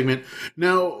another segment.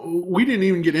 Now, we didn't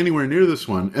even get anywhere near this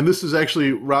one. And this is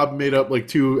actually Rob made up like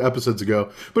 2 episodes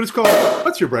ago. But it's called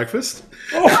What's Your Breakfast?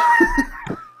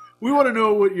 We want to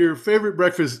know what your favorite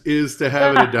breakfast is to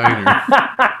have at a diner.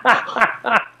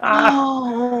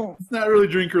 Oh, It's not really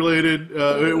drink related.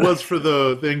 It was for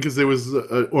the thing because there was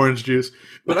orange juice.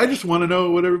 But I just want to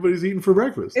know what everybody's eating for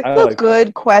breakfast. it's I a like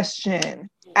good question.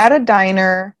 At a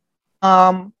diner,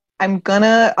 I'm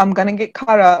gonna get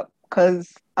caught up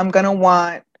because I'm gonna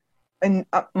want, and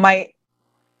my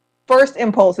first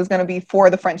impulse is gonna be for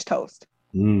the French toast.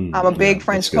 I'm a big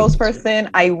French toast person.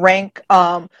 I rank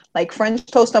like French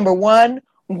toast number 1,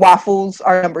 waffles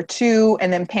are number 2,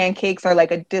 and then pancakes are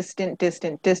like a distant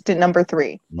number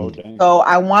 3. Oh, dang. So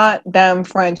I want them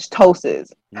French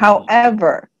toasts.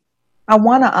 However, I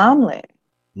want an omelet.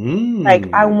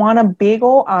 Like, I want a big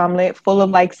old omelet full of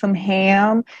like some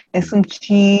ham and some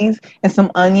cheese and some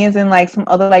onions and like some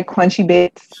other like crunchy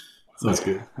bits. Sounds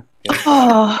good.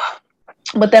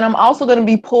 But then I'm also going to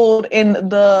be pulled in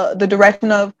the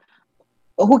direction of,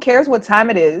 who cares what time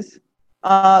it is?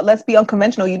 Let's be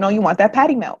unconventional. You know, you want that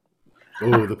patty melt.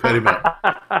 Oh, the patty melt.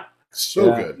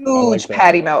 So good. Huge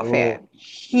patty melt fan.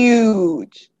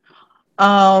 Huge.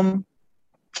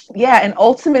 Yeah, and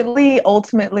ultimately,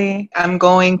 I'm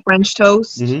going French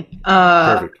toast.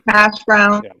 Perfect. Hash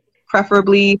brown,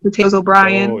 preferably potatoes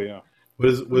O'Brien. Oh, yeah. What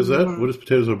is that? What is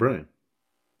potatoes O'Brien?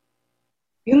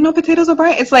 You don't know potatoes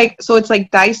O'Brien? It's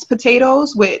like diced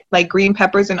potatoes with like green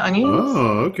peppers and onions.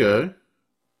 Oh, okay.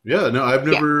 Yeah, no, I've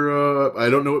never. I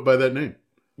don't know it by that name.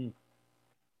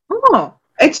 Oh,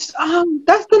 it's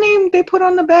that's the name they put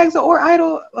on the bags of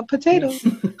Idol potatoes.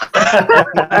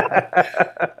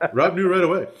 Rob knew right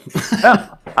away.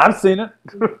 Yeah, I've seen it.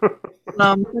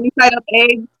 Sunny side up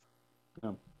eggs.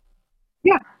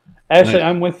 Yeah. Ashley, Nice.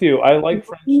 I'm with you. I like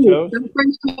French toast. The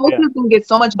French toast can get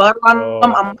so much butter on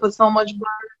them. I'm gonna put so much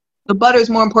butter. The butter is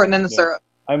more important than the syrup.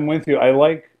 I'm with you. I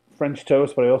like French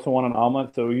toast, but I also want an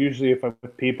omelet. So usually, if I'm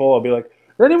with people, I'll be like,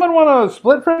 "Does anyone want a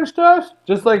split French toast?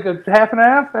 Just like a half and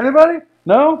half? Anybody?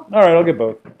 No? All right, I'll get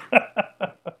both."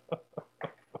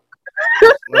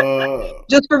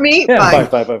 Just for me? Yeah,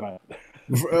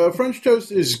 fine. French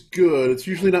toast is good. It's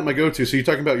usually not my go-to. So you're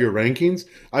talking about your rankings?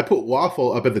 I put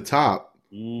waffle up at the top.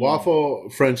 Waffle,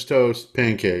 French toast,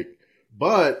 pancake.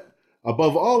 But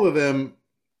above all of them,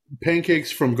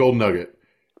 pancakes from Gold Nugget.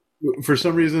 For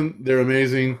some reason, they're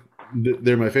amazing.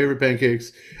 They're my favorite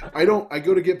pancakes. I go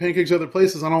to get pancakes other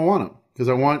places. I don't want them because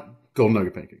I want Gold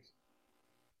Nugget pancakes.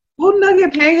 Gold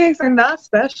Nugget pancakes are not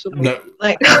special. No,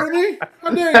 Like, really? How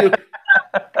dare you?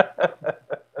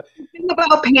 the thing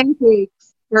about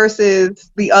pancakes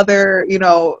versus the other,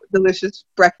 delicious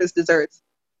breakfast desserts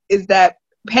is that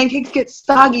pancakes get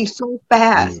soggy so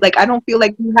fast. Like, I don't feel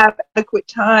like you have adequate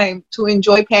time to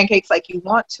enjoy pancakes like you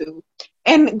want to.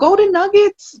 And Golden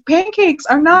Nuggets pancakes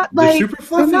are not They're like super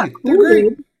fluffy. They're, They're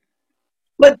great.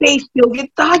 but they still get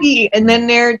soggy, and then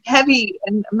they're heavy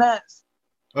and a mess.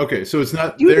 Okay, so it's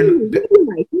not. You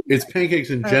like it. It's pancakes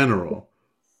in general.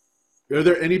 Are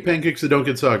there any pancakes that don't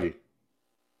get soggy?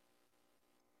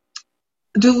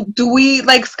 Do we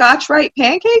like Scotch-Rite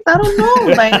pancakes? I don't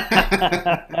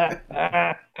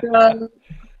know.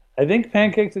 I think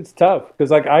pancakes, it's tough because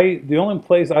the only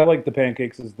place I like the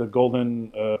pancakes is the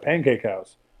Golden Pancake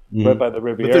House right by the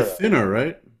Riviera. But they're thinner,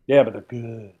 right? Yeah, but they're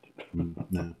good.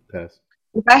 No, pass.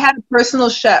 If I had a personal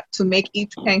chef to make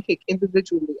each pancake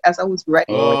individually, as I was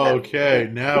ready. Okay,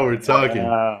 now we're talking.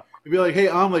 Yeah. You'd be like, "Hey,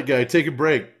 omelet guy, take a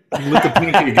break. Let the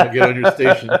pancake guy get on your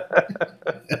station."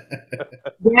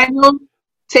 Daniel,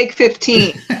 take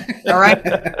 15. All right.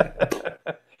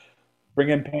 Bring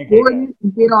in pancake. Gordon,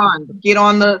 get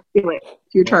on the skillet.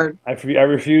 It's your turn. I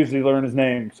refuse to learn his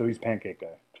name, so he's pancake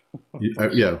guy.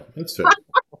 Yeah, that's fair.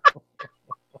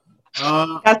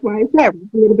 That's why I said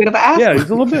a little bit of an asshole. Yeah, he's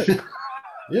a little bit.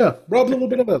 Yeah, Rob's a little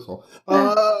bit of an asshole.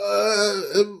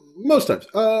 Most times.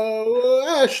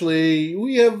 Ashley,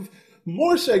 we have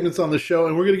more segments on the show,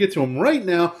 and we're going to get to them right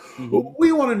now.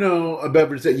 We want to know a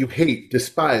beverage that you hate,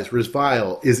 despise,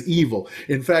 revile, is evil.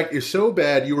 In fact, is so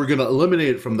bad you were going to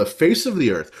eliminate it from the face of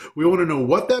the earth. We want to know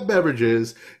what that beverage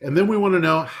is, and then we want to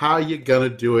know how you're going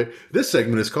to do it. This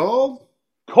segment is called...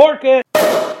 Cork it!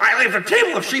 I leave the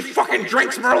table if she fucking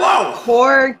drinks Merlot.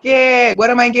 Cork it. What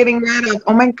am I getting rid of?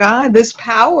 Oh my God, this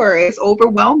power is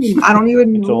overwhelming. I don't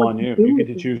even know. It's all what on to you. do. You get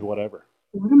to choose whatever.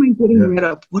 What am I getting rid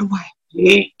of? What do I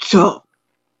hate?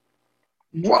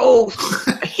 Gross.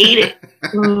 I hate it.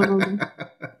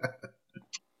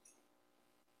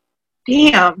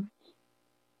 Damn.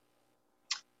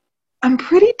 I'm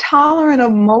pretty tolerant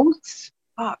of most.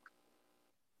 Fuck.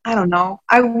 I don't know.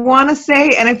 I want to say,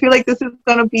 and I feel like this is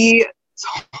going to be so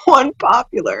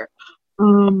unpopular,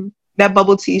 that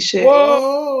bubble tea shit.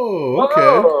 Whoa,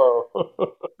 okay.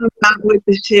 I'm not with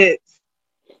the shit.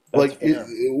 Like,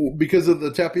 because of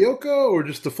the tapioca or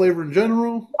just the flavor in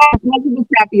general? Because of the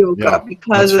tapioca,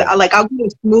 because I'll get a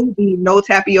smoothie, no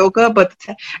tapioca,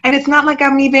 and it's not like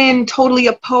I'm even totally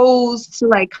opposed to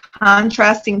like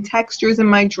contrasting textures in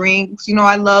my drinks.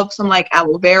 I love some like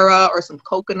aloe vera or some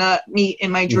coconut meat in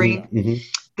my drink.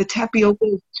 The tapioca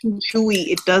is too chewy.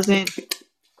 It doesn't.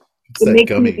 It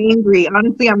makes me angry.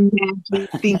 Honestly, I'm mad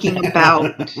just thinking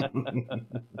about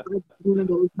one of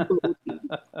those bubble teas.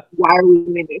 why are we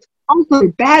doing this? Also,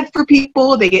 they're bad for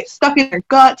people. They get stuck in their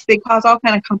guts. They cause all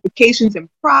kind of complications and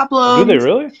problems. Do they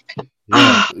really?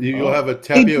 Yeah, you'll have a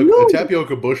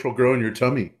tapioca bush will grow in your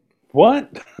tummy. What?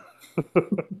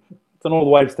 It's an old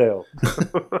wives' tale.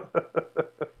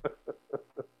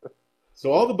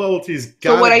 So all the bubble teas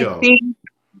gotta So what go. I think,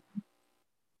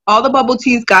 all the bubble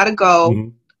teas gotta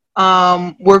go.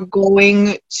 Mm-hmm. We're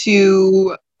going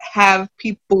to have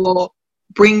people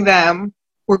bring them.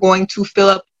 We're going to fill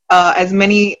up as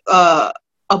many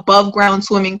above ground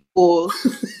swimming pools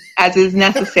as is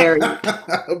necessary.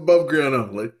 Above ground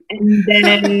only. And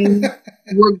then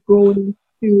we're going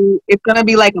to, it's going to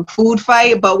be like a food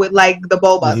fight, but with like the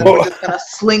bobas. And we're just going to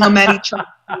sling them at each other,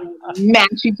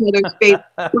 match each other's face,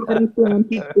 on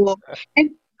people.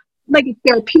 And like it's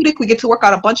therapeutic. We get to work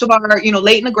out a bunch of our,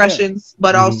 latent aggressions,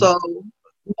 but also no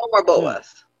more bobas.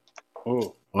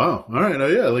 Oh, wow. All right. Oh,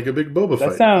 yeah, like a big boba fight.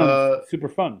 that sounds super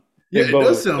fun. Yeah, Big it boba.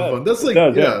 does sound fun. That's like, it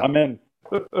does, yeah. I'm in.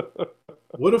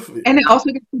 What if... And it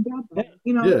also gets the job done,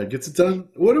 Yeah, it gets it done.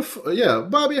 What if... yeah,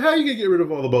 Bobby, how are you going to get rid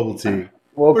of all the bubble tea?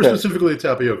 Well, Or okay. specifically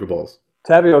tapioca balls?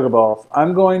 Tapioca balls.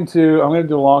 I'm going to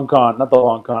do a long con. Not the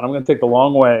long con. I'm going to take the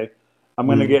long way. I'm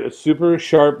going to get a super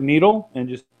sharp needle and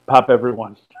just pop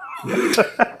everyone.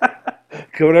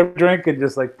 Go whatever drink and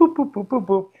just like boop, boop, boop, boop,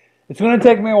 boop. It's going to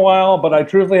take me a while, but I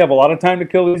truthfully have a lot of time to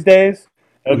kill these days.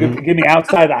 It'll get me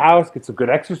outside the house, get some good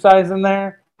exercise in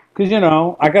there. Because,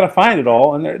 I got to find it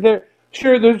all. And they're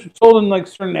sold in like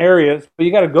certain areas, but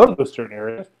you got to go to those certain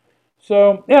areas.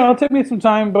 So, it'll take me some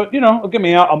time, but, it'll get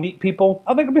me out. I'll meet people.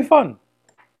 I think it'll be fun.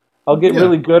 I'll get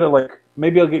really good at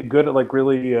maybe I'll get good at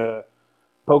really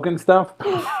poking stuff.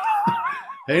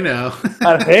 Hey now.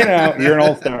 Hey now, you're an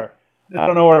all-star. I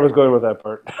don't know where I was going with that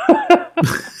part.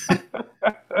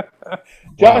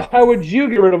 Josh, how would you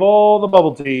get rid of all the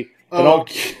bubble tea in all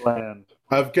land?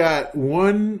 I've got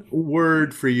one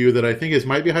word for you that I think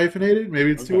might be hyphenated.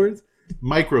 Maybe it's two words.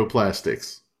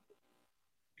 Microplastics.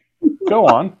 Go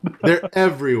on. They're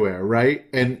everywhere, right?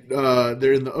 And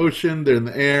they're in the ocean. They're in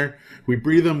the air. We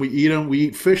breathe them. We eat them. We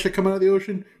eat fish that come out of the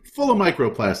ocean full of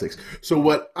microplastics. So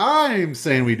what I'm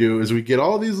saying we do is we get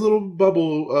all these little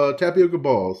bubble tapioca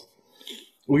balls.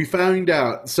 We found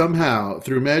out somehow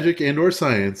through magic and or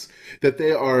science that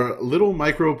they are little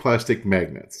microplastic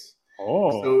magnets.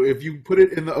 Oh. So if you put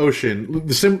it in the ocean,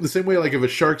 the same way like if a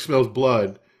shark smells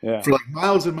blood, for like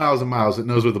miles and miles and miles, it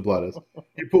knows where the blood is.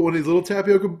 You put one of these little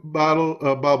tapioca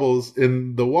bubbles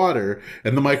in the water,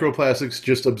 and the microplastics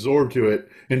just absorb to it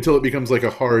until it becomes like a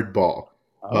hard ball.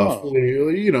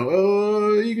 You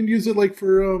can use it like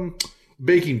for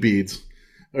baking beads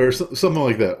or something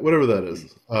like that, whatever that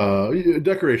is.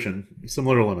 Decoration,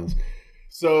 similar to lemons.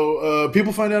 So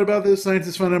people find out about this,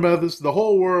 scientists find out about this, the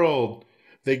whole world.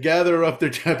 They gather up their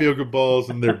tapioca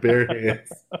balls in their bare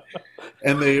hands,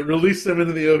 and they release them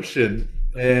into the ocean,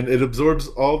 and it absorbs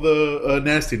all the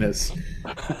nastiness.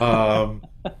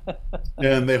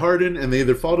 And they harden, and they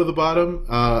either fall to the bottom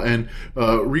and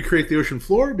recreate the ocean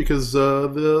floor because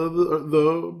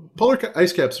the polar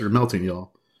ice caps are melting,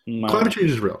 y'all. Climate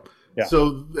change is real. Yeah.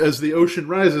 So as the ocean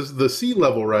rises, the sea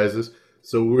level rises,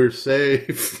 so we're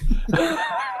safe.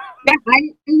 Yeah, I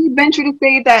would venture to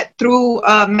say that through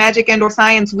magic and or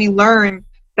science, we learn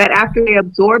that after they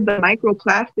absorb the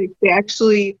microplastics, they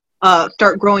actually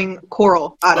start growing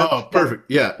coral out of. Oh, perfect!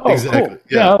 Yeah, exactly. Cool.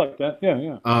 Yeah, I like that.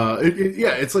 Yeah.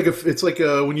 It's like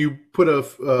when you put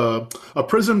a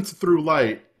prism through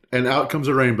light and out comes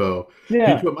a rainbow.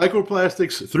 Yeah. You put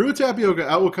microplastics through a tapioca,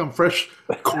 out will come fresh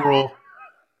coral.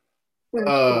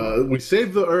 We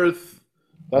save the earth.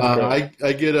 I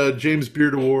get a James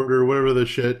Beard Award or whatever the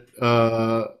shit.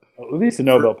 At least a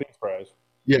Nobel Peace Prize.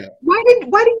 Yeah. Why did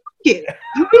you get it?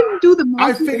 You didn't do the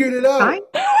I figured it out.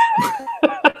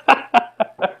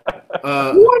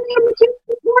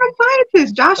 You're a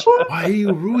scientist, Joshua. Why are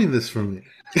you ruining this for me?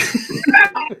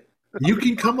 You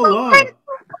can come along.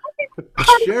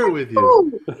 I'll share it with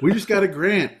you. We just got a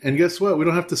grant, and guess what? We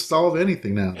don't have to solve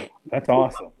anything now. That's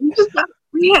awesome. You just got a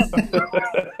grant.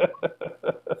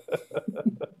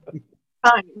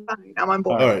 Fine. I'm on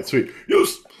board. All right, sweet.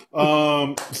 Yes.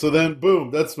 So then, boom.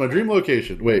 That's my dream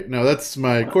location. Wait, no, that's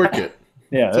my court kit.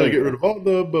 Yeah. So I get rid of all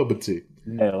the boba tea.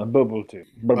 Yeah, bubble tea.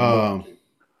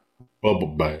 Bubble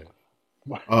bath.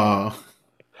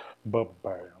 Bubble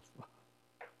bath.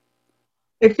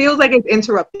 It feels like it's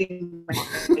interrupting.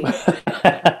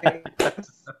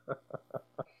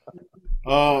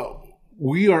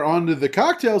 We are on to the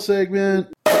cocktail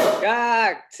segment.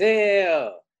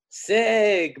 Cocktail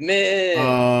segment.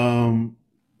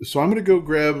 So I'm gonna go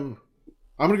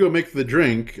make the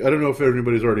drink. I don't know if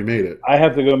anybody's already made it. I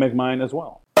have to go make mine as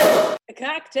well. The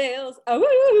cocktails.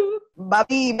 Oh,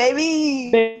 Bobby,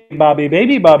 baby. Baby Bobby,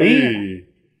 baby Bobby. Hey.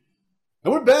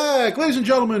 And we're back, ladies and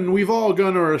gentlemen. We've all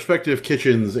gone to our respective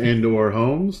kitchens and/or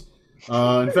homes.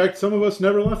 In fact, some of us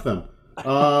never left them.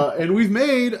 And we've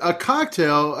made a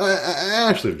cocktail.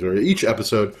 Actually, Victoria, each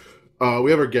episode,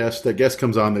 we have our guest. That guest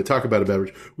comes on. They talk about a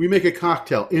beverage. We make a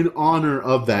cocktail in honor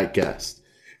of that guest.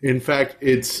 In fact,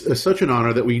 it's such an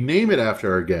honor that we name it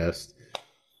after our guest.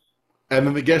 And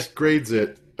then the guest grades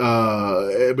it.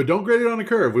 But don't grade it on a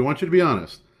curve. We want you to be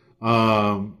honest.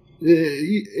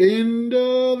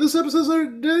 This episode's our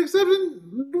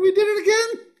exception. We did it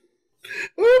again.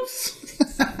 Oops.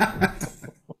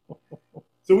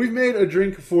 So we've made a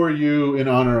drink for you in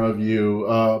honor of you,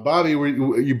 Bobby.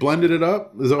 You blended it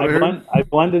up? Is that what I heard? I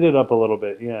blended it up a little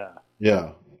bit. Yeah.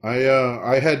 Yeah.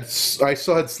 I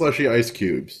still had slushy ice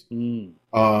cubes. So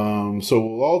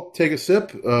we'll all take a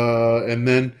sip, and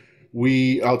then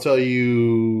I'll tell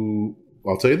you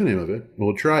the name of it.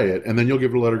 We'll try it, and then you'll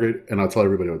give it a letter grade, and I'll tell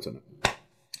everybody what's in it.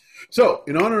 So,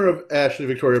 in honor of Ashley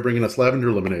Victoria bringing us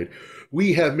lavender lemonade,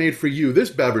 we have made for you, this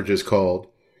beverage is called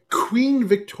Queen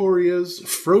Victoria's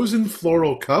Frozen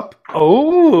Floral Cup.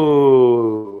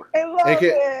 Oh. I love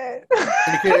it.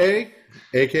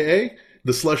 AKA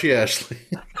the Slushy Ashley.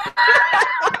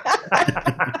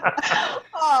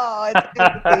 Oh,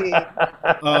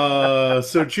 it's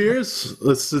so cheers.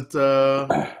 This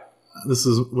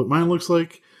is what mine looks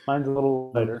like. Mine's a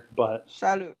little lighter, but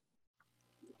Salud.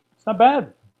 it's not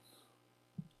bad.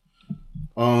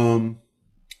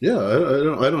 Yeah,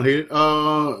 I don't hate it.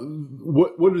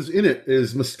 What is in it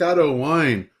is Moscato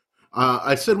wine.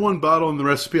 I said one bottle in the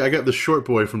recipe. I got the Short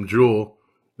Boy from Jewel.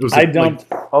 It was I dumped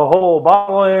a whole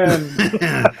bottle in.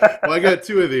 Well, I got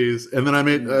two of these, and then I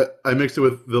mixed it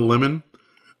with the lemon.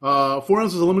 4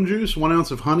 ounces of lemon juice, 1 ounce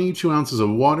of honey, 2 ounces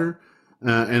of water,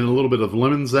 and a little bit of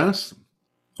lemon zest.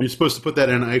 You're supposed to put that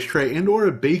in an ice tray and or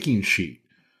a baking sheet.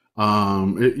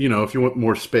 If you want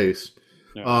more space.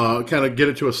 Yeah. Kind of get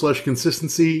it to a slush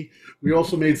consistency. We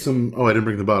also made some, I didn't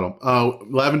bring the bottle,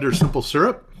 lavender simple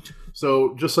syrup.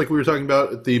 So just like we were talking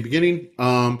about at the beginning,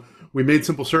 we made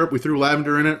simple syrup. We threw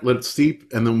lavender in it, let it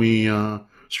steep, and then we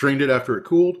strained it after it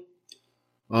cooled.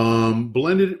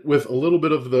 Blended it with a little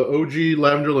bit of the OG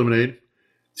lavender lemonade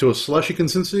to a slushy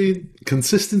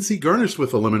consistency, garnished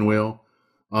with a lemon wheel.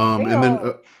 And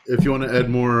then if you want to add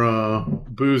more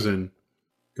booze in,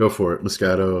 go for it.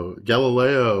 Moscato,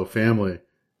 Galileo family.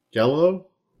 Gallo.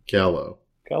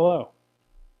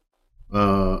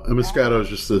 And Moscato is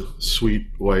just a sweet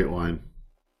white wine.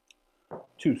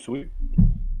 Too sweet.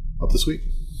 Up the sweet.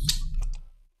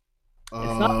 It's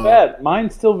not bad.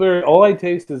 Mine's still all I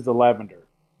taste is the lavender.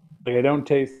 Like, I don't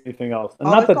taste anything else. And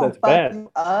not that that's bad.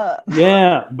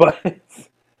 Yeah, but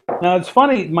now it's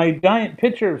funny. My giant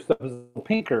pitcher of stuff is a little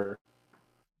pinker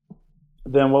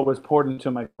than what was poured into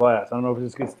my glass. I don't know if it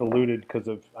just gets diluted because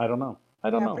of, I don't know.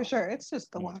 For sure. It's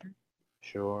just the water.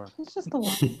 Sure. It's just the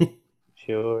water.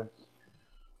 Sure.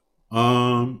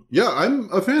 Yeah, I'm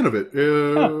a fan of it.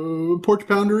 Porch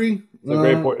Poundery.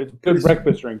 It's a good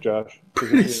breakfast drink, Josh.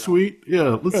 Pretty sweet.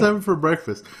 Yeah, let's have it for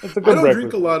breakfast. It's a good I don't breakfast.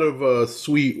 drink a lot of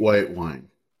sweet white wine.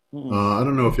 I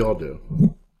don't know if y'all do.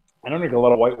 I don't drink a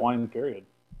lot of white wine, period.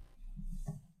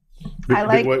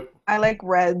 I like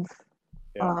reds.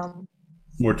 Yeah.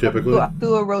 More typically.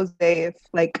 Do a rosé if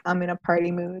I'm in a party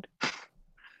mood.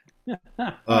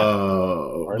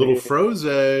 Little froze.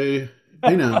 Hey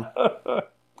now.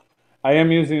 I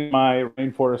am using my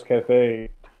Rainforest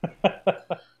Cafe.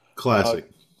 Classic.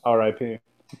 R.I.P.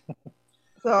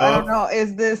 So I don't know.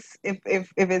 Is this if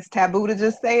it's taboo to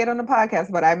just say it on the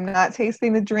podcast? But I'm not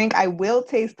tasting the drink. I will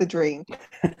taste the drink.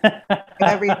 I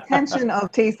have intention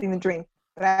of tasting the drink.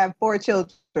 But I have 4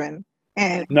 children,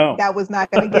 and that was not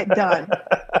going to get done.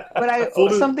 But I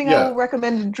will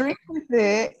recommend to drink with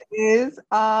it is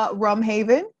Rum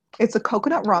Haven. It's a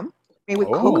coconut rum made with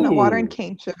coconut water and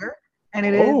cane sugar, and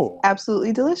it is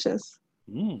absolutely delicious.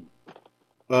 Well,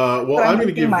 I'm going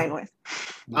to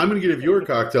give your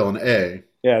cocktail an A.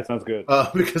 Yeah, it sounds good.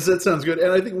 Because that sounds good,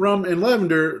 and I think rum and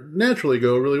lavender naturally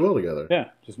go really well together. Yeah,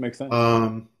 just makes sense.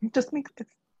 Just makes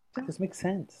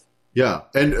sense. Yeah,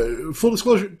 and full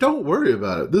disclosure, don't worry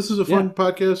about it. This is a fun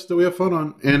podcast that we have fun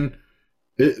on, and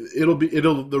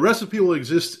the recipe will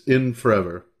exist in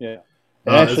forever. Yeah.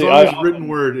 As long as written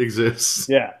word exists.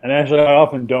 Yeah, and actually, I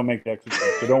often don't make the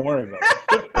exercise, so don't worry about it.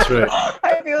 That's right.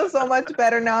 I feel so much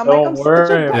better now. I'm such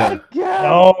a bad guy.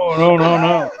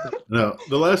 No. No,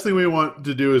 the last thing we want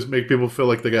to do is make people feel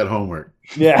like they got homework.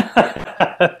 Yeah.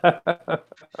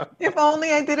 If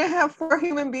only I didn't have 4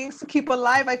 human beings to keep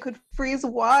alive, I could freeze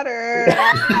water.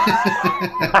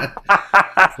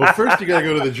 Well, first you gotta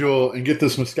go to the Jewel and get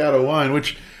this Moscato wine,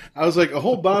 which I was like, a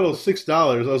whole bottle is $6.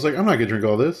 I was like, I'm not gonna drink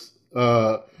all this.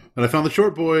 And I found the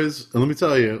Short Boys, and let me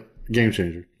tell you, game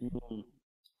changer.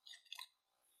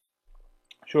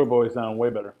 Short Boys sound way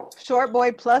better. Short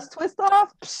boy plus twist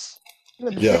off. Psh,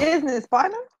 the Yeah. business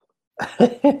partner.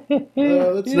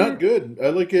 That's not good. I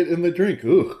like it in the drink.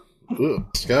 Ooh,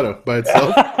 Moscato by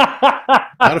itself.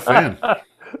 Not a fan.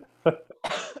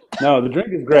 No, the drink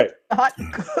is great. Not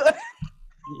good.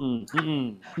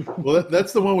 Well,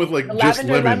 that's the one with like The just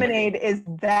lavender lemon. lemonade is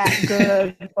that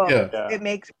good. folks. Yeah. It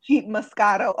makes cheap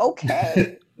Moscato.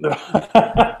 Okay.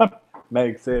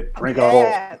 Makes it drink a whole.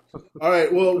 Yeah. All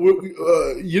right. Well,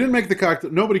 you didn't make the cocktail.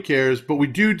 Nobody cares, but we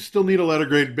do still need a letter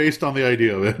grade based on the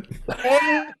idea of it.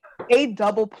 A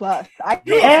double plus. I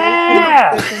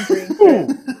Yeah!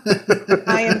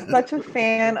 I am such a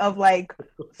fan of like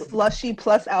slushy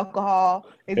plus alcohol.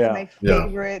 It's Yeah. my Yeah.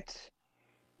 favorite.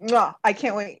 Mwah, I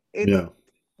can't wait. Yeah.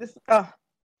 This,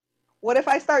 what if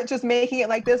I start just making it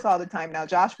like this all the time now,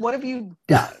 Josh? What have you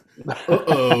done?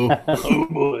 Uh-oh. Oh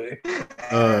boy.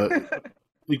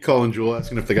 We calling Jewel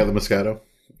asking if they got the Moscato.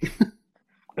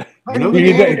 I know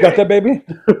You got that, baby?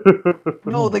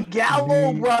 No, the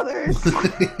Gallo brothers.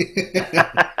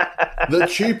 The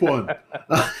cheap one.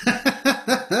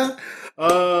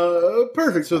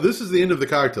 Perfect. So this is the end of the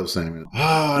cocktail segment.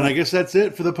 And I guess that's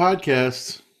it for the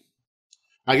podcast.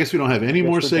 I guess we don't have any Guess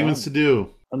more we're segments done. to do.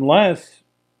 Unless.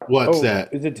 What's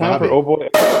that? Is it time Bobby? for Oh Boy?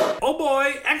 Oh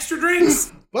boy, extra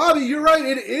drinks! Bobby, you're right.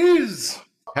 It is.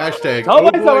 Hashtag Oh,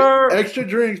 oh boy, boy, summer. extra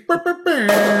drinks. Burr, burr, burr.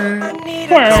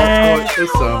 Quack.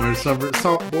 It's summer,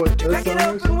 salt boy, it's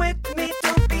summer.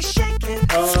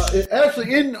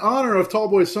 Actually, in honor of Tall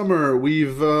Boy Summer,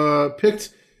 we've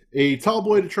picked a Tall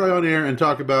Boy to try on air and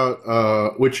talk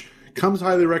about, which comes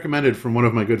highly recommended from one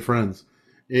of my good friends.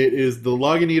 It is the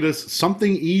Lagunitas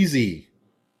Something Easy.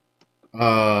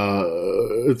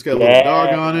 It's got a little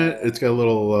dog on it. It's got a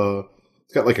little.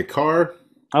 It's got like a car.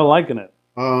 I'm liking it.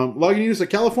 Lagunitas, a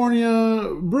California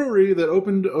brewery that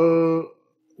opened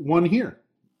one here.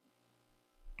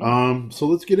 So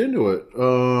let's get into it.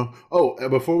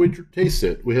 Before we taste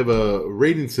it, we have a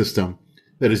rating system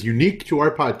that is unique to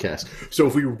our podcast. So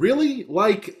if we really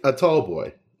like a Tall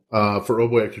Boy for Oh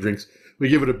Boy Extra Drinks, we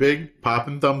give it a big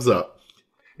popping thumbs up.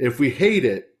 If we hate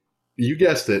it, you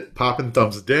guessed it, popping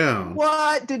thumbs down.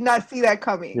 What? Did not see that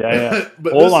coming. Yeah.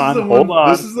 But Hold this on, is the hold one, on.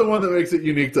 This is the one that makes it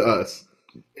unique to us.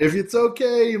 If it's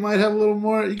okay, you might have a little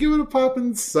more. You give it a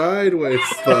popping sideways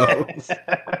thumbs.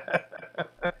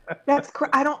 That's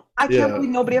I can't Yeah. believe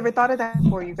nobody ever thought of that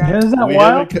before, you guys. Isn't that we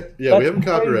wild? haven't, we That's haven't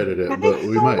copyrighted it, That but makes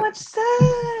we so might. much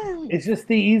sense. It's just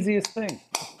the easiest thing.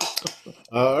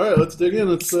 All right, let's dig in.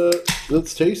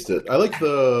 Let's taste it. I like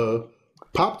the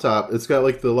pop top. It's got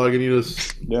like the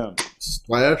Lagunitas Yeah.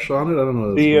 splash on it. I don't know.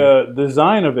 What it's called. The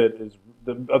design of it is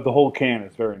of the whole can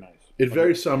is very nice. It's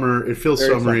very summer. It feels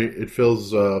Very summery. It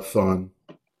feels fun.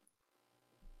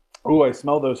 Oh, I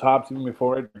smell those hops even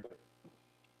before I drink it.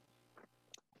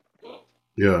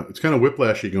 Yeah, it's kind of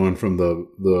whiplashy going from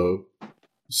the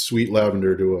sweet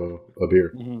lavender to a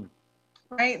beer. Mm-hmm.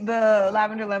 Right? The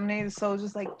lavender lemonade is so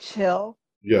just like chill.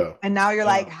 Yeah. And now you're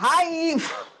like, hi.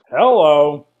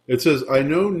 Hello. It says, I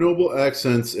know noble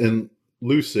accents and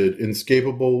lucid,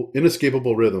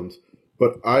 inescapable rhythms,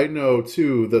 but I know,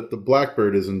 too, that the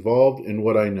blackbird is involved in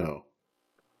what I know.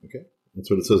 Okay? That's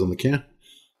what it says on the can.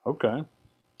 Okay.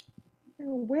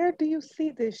 Where do you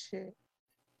see this shit?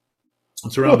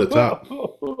 It's around the top.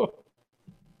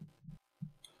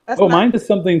 That's Oh, not- mine is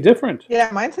something different. Yeah,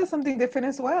 mine says something different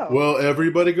as well. Well,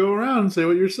 everybody go around and say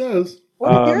what yours says.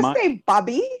 What did yours my- say,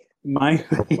 Bobby?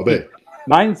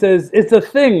 Mine says, it's a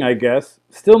thing, I guess.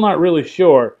 Still not really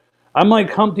sure. I'm like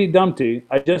Humpty Dumpty.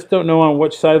 I just don't know on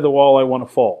which side of the wall I want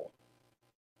to fall.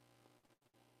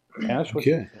 Ash, what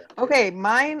Okay. Okay,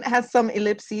 mine has some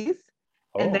ellipses.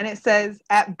 And Oh. then it says,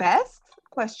 at best,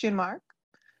 question mark,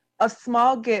 a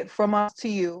small gift from us to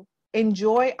you.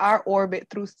 Enjoy our orbit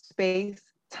through space,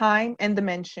 time, and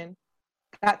dimension.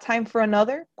 Got time for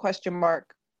another? Question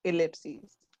mark,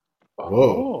 ellipses.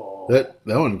 Whoa. That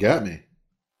one got me.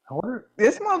 I wonder.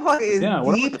 This motherfucker is Yeah,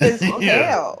 what- deep as Yeah.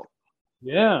 hell.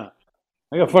 Yeah.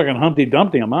 I got fucking Humpty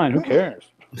Dumpty on mine. Who cares?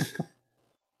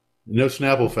 No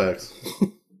Snapple facts.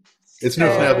 It's no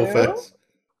So, Snapple facts.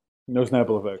 No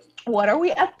Snapple effects. What are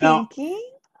we Now- thinking?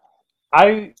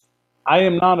 I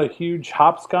am not a huge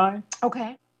hops guy,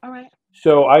 Okay, all right.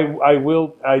 so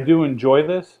I do enjoy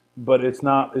this, but it's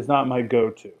not my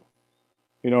go-to.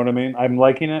 You know what I mean? I'm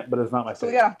liking it, but it's not my So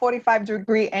we favorite. got a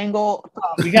 45-degree angle.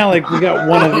 We got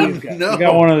one of these guys. No. We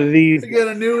got one of these. We got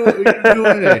a new A.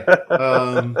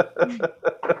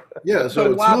 Yeah, so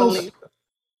The it wobbly.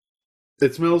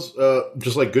 smells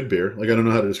just like good beer. Like I don't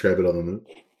know how to describe it other than that.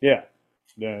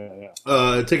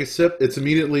 Yeah. Take a sip. It's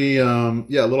immediately, a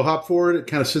little hop forward. It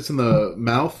kind of sits in the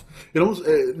mouth. It almost,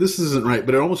 this isn't right,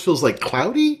 but it almost feels like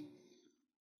cloudy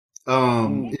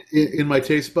in my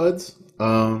taste buds.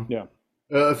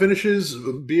 Finishes,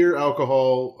 beer,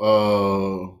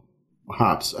 alcohol,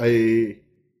 hops. I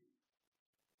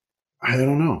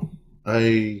don't know.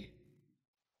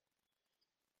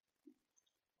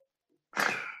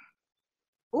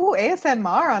 Ooh,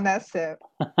 ASMR on that sip.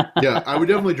 Yeah, I would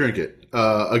definitely drink it.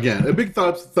 Again, a big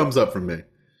thumbs up from me.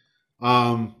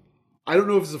 I don't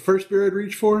know if it's the first beer I'd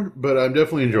reach for, but I'm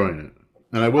definitely enjoying it.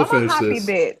 And I will I'm a finish hoppy this.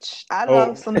 bitch. I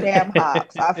love some damn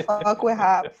hops. I fuck with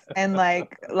hops. And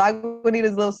like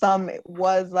Lagunitas Little Some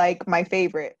was like my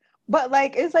favorite. But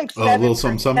like it's like 7%. Little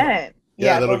some.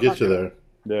 Yeah, that'll get you there.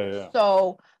 Yeah.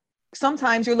 So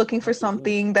sometimes you're looking for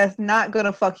something that's not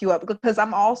gonna fuck you up, because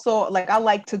I'm also like, I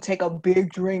like to take a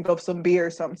big drink of some beer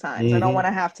sometimes. I don't want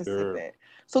to have to sip it.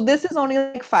 So this is only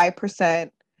like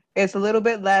 5%. It's a little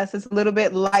bit less. It's a little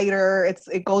bit lighter.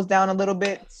 It goes down a little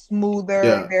bit smoother.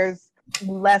 Yeah. There's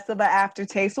less of an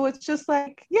aftertaste. So it's just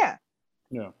like, Yeah,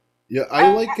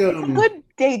 I like it's a good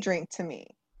day drink to me.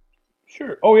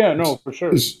 Sure. Oh yeah, no, for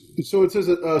sure. So it says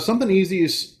that something easy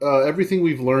is everything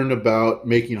we've learned about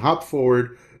making hop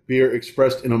forward beer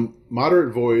expressed in a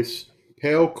moderate voice,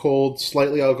 pale, cold,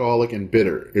 slightly alcoholic, and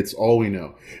bitter. It's all we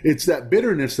know. It's that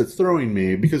bitterness that's throwing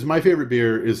me, because my favorite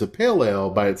beer is a pale ale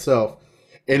by itself,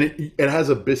 and it has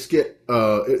a biscuit.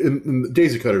 In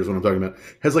Daisy Cutter is what I'm talking about.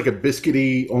 It has like a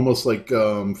biscuity, almost like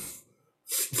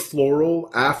floral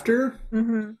after,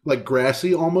 like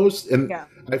grassy almost, and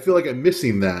I feel like I'm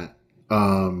missing that.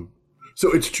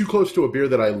 So it's too close to a beer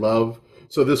that I love.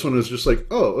 So this one is just like,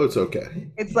 oh, it's okay.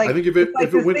 It's like, I think it's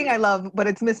this thing I love, but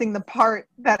it's missing the part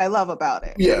that I love about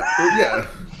it. Yeah.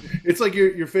 It's like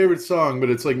your favorite song, but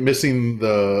it's like missing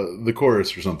the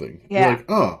chorus or something. Yeah.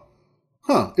 You're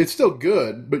like, it's still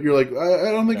good, but you're like,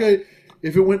 I don't think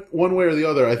if it went one way or the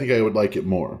other, I think I would like it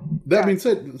more. That being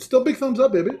said, still big thumbs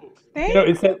up, baby. Thank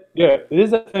It's that. Yeah, it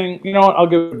is that thing. You know what? I'll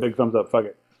give it a big thumbs up. Fuck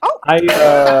it. Oh.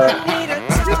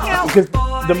 Because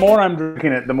the more I'm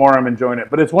drinking it, the more I'm enjoying it.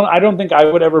 But it's one I don't think I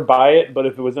would ever buy it. But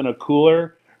if it was in a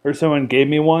cooler or someone gave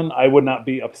me one, I would not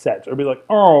be upset or be like,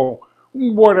 "Oh,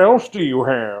 what else do you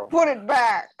have? Put it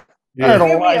back. I don't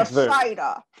Give me a like this.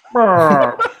 cider.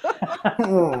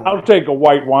 I'll take a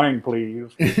white wine,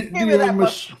 please. Give me that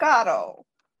Moscato.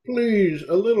 Please,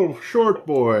 a little short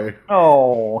boy.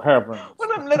 Oh, heavens. With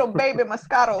them little baby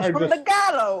Moscatos from the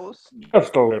gallows.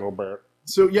 Just a little bit.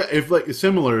 So yeah, if like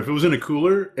similar, if it was in a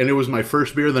cooler and it was my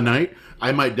first beer of the night,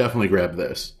 I might definitely grab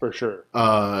this. For sure.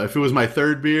 If it was my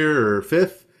third beer or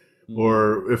fifth,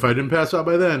 or if I didn't pass out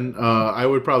by then, I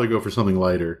would probably go for something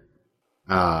lighter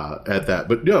at that.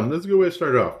 But yeah, that's a good way to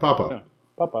start it off. Papa. Yeah.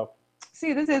 Papa.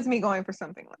 See, this is me going for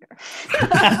something later.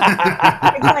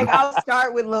 It's like I'll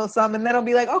start with Little Some, and then I'll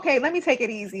be like, okay, let me take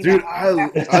it easy. Dude,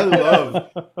 now. I love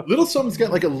Little Something's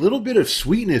got like a little bit of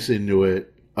sweetness into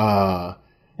it.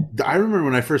 I remember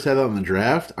when I first had that on the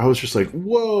draft, I was just like,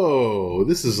 whoa,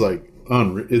 this is like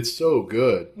it's so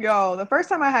good. Yo, the first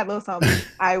time I had Little Some,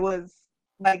 I was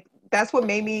like, that's what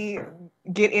made me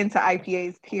get into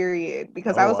IPAs, period.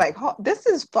 Because I was like, oh, this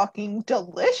is fucking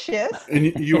delicious. And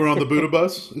you were on the Buddha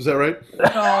bus, is that right?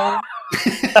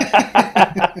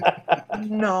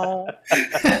 No.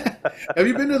 Have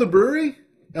you been to the brewery?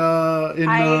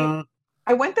 I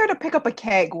went there to pick up a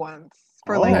keg once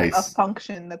for a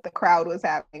function that the crowd was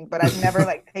having, but I've never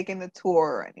like taken the tour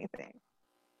or anything.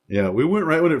 Yeah, we went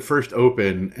right when it first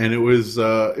opened, and it was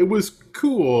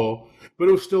cool, but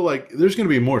it was still like there's going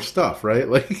to be more stuff, right?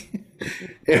 Like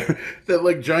that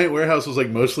like giant warehouse was like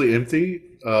mostly empty.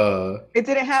 It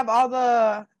didn't have all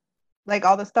the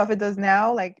stuff it does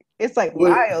now. Like it's like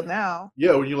wild now.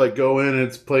 Yeah, when you like go in,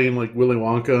 it's playing like Willy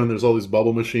Wonka, and there's all these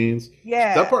bubble machines.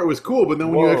 Yeah, that part was cool. But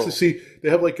then when you actually see, they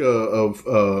have like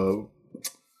a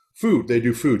food. They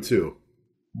do food too.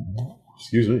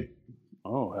 Excuse me.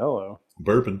 Oh, hello.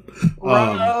 Burping.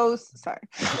 Gross. Sorry.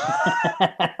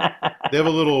 They have a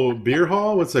little beer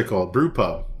hall. What's that called? Brew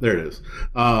pub. There it is.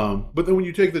 But then when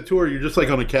you take the tour, you're just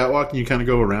like on a catwalk and you kind of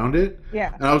go around it.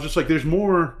 Yeah. And I was just like,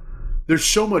 there's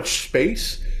so much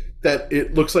space that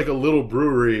it looks like a little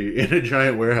brewery in a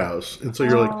giant warehouse. And so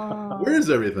you're like, where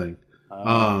is everything?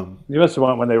 You must have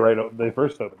went when they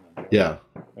first opened. Yeah.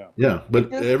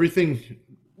 But everything...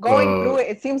 Going through it,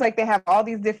 it seems like they have all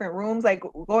these different rooms. Like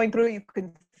going through it, you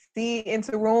could see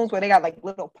into rooms where they got like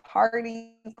little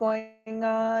parties going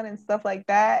on and stuff like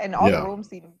that, and all the rooms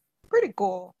seem pretty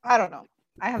cool. I don't know.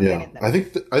 I haven't been in them. I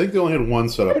think they only had one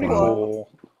set up. Pretty cool.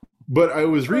 But I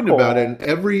was reading about it,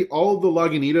 and all of the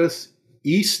Lagunitas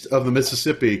east of the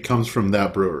Mississippi comes from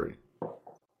that brewery,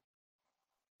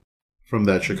 from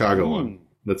that Chicago one.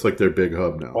 That's like their big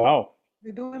hub now. Wow,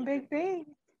 they're doing big things.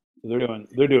 They're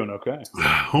doing okay.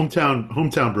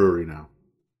 hometown brewery now.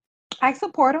 I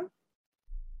support them.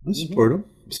 I support them.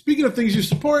 Speaking of things you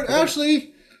support,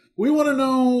 Ashley, we want to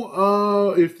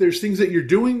know if there's things that you're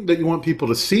doing that you want people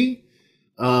to see.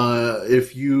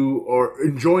 If you are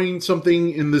enjoying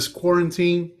something in this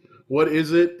quarantine, what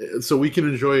is it? So we can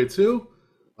enjoy it too.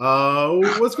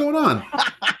 What's going on?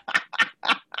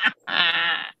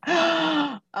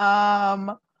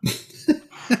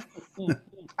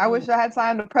 I wish I had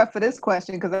time to prep for this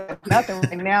question because I have nothing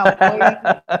right now.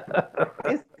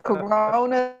 It's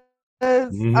Corona.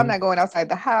 I'm not going outside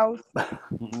the house.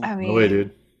 I mean, no way,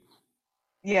 dude.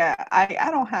 Yeah, I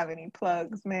don't have any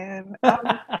plugs, man.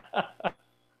 I'm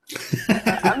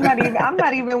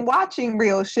not even watching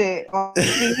real shit on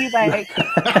TV. Like,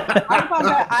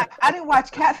 I didn't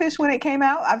watch Catfish when it came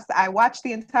out. I watched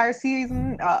the entire series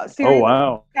of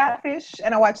Catfish,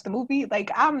 and I watched the movie. Like,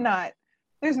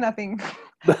 there's nothing.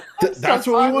 That's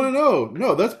what we want to know.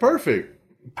 No, that's perfect.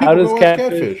 How does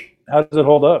Catfish? How does it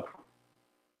hold up?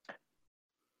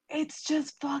 It's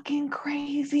just fucking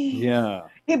crazy. Yeah.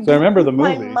 So I remember the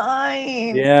movie. My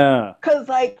mind. Yeah. Because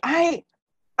like I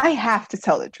have to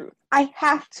tell the truth. I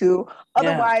have to.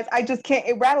 Otherwise, I just can't.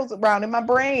 It rattles around in my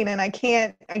brain, and I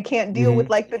can't deal with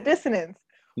like the dissonance.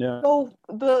 Yeah. So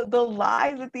the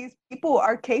lies that these people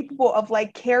are capable of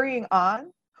like carrying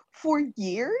on for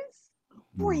years.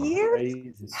 For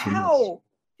years? How?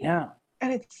 Yeah.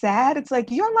 And it's sad. It's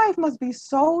like your life must be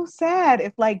so sad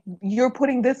if like you're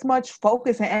putting this much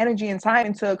focus and energy and time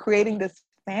into creating this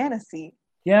fantasy.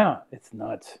 Yeah, it's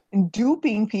nuts. And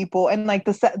duping people and like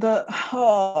you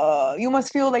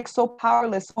must feel like so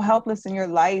powerless, so helpless in your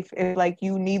life if like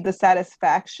you need the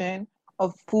satisfaction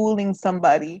of fooling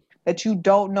somebody that you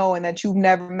don't know and that you've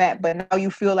never met, but now you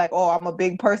feel like, oh, I'm a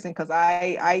big person because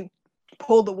I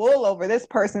pulled the wool over this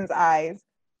person's eyes.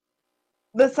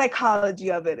 The psychology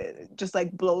of it just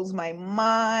like blows my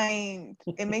mind.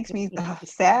 It makes me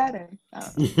sad. And I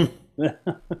don't know.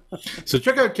 So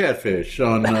check out Catfish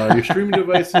on your streaming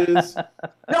devices.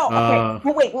 No,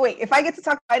 okay. Wait. If I get to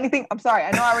talk about anything, I'm sorry.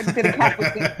 I know I already did a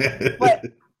Catfish thing, but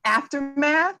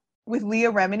Aftermath with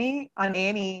Leah Remini on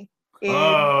Annie.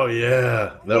 Oh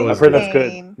yeah, I've heard that's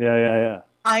good. Yeah.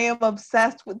 I am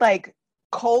obsessed with like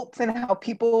cults and how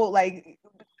people like.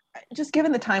 Just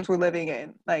given the times we're living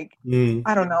in, like,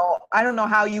 I don't know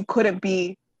how you couldn't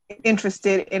be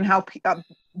interested in how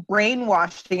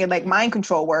brainwashing and like mind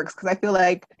control works, because I feel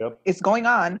like it's going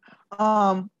on.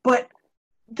 But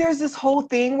there's this whole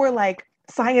thing where like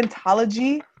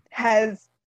Scientology has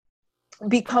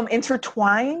become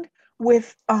intertwined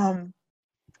with the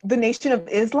Nation of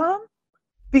Islam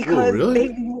because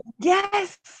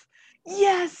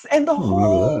Yes, and the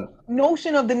whole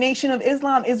notion of the Nation of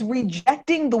Islam is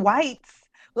rejecting the whites.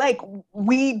 Like,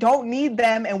 we don't need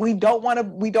them, and we don't want to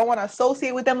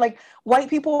associate with them. Like, white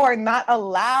people are not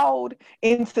allowed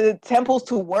into temples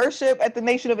to worship at the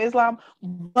Nation of Islam,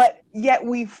 but yet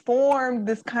we formed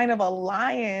this kind of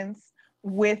alliance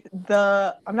with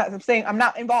I'm not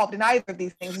involved in either of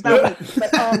these things. It's not me,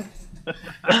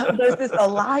 but there's this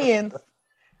alliance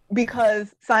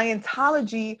because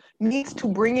Scientology needs to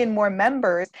bring in more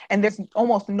members, and there's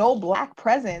almost no Black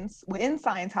presence within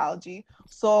Scientology.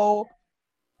 So,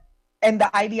 and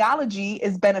the ideology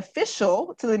is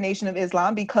beneficial to the Nation of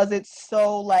Islam because it's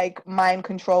so like mind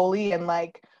controlling and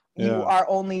like you are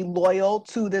only loyal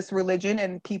to this religion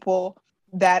and people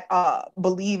that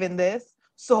believe in this.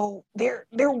 So they're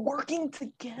working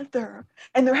together,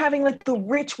 and they're having like the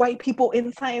rich white people in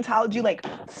Scientology like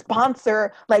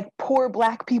sponsor like poor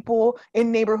Black people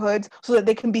in neighborhoods so that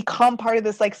they can become part of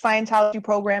this like Scientology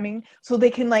programming. So they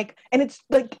can like, and it's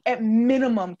like at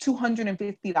minimum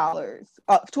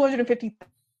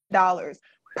 $250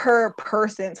 per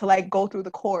person to like go through the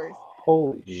course.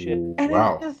 Holy shit! And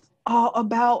it's just all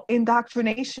about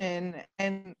indoctrination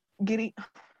and getting.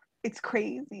 It's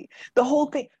crazy. The whole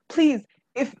thing. Please.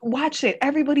 Watch it,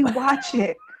 everybody watch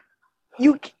it.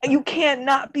 You can't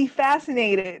not be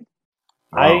fascinated.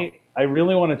 Wow. I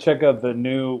really want to check out the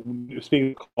new,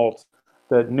 speaking of cults,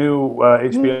 the new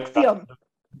HBO.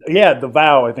 Yeah, The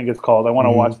Vow, I think it's called. I want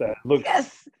to watch that. Look,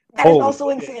 yes, that is also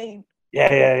insane.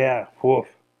 Yeah. Woof.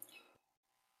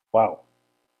 Wow.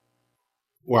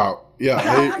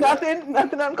 Yeah.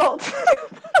 Nothing on cults.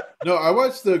 No, I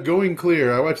watched the Going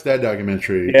Clear. I watched that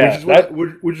documentary, Yeah,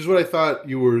 which is what I thought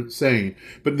you were saying.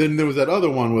 But then there was that other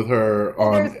one with her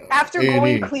on After A&E.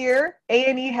 Going Clear,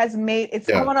 A&E has made it's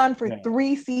Yeah. coming on for Yeah.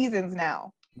 3 seasons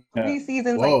now. Yeah. 3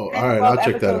 seasons, Whoa, like 10, all right, 12 I'll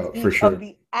check that episodes out for each sure. of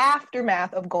the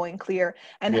aftermath of Going Clear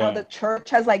and how Yeah. the church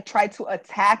has like tried to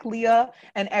attack Leah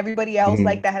and everybody else Mhm.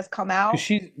 like that has come out.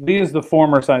 'Cause Leah's the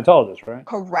former Scientologist, right?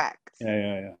 Correct.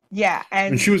 Yeah. Yeah,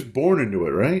 And she was born into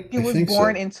it, right? she I was think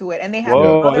born so. into it, and they have Whoa,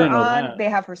 her I mother didn't know on. that. They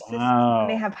have her sister, Wow. and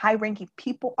they have high-ranking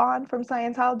people on from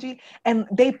Scientology, and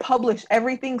they publish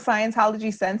everything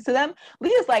Scientology sends to them.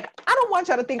 Leah's like, I don't want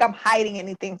y'all to think I'm hiding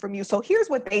anything from you. So here's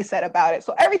what they said about it.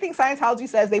 So everything Scientology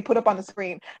says, they put up on the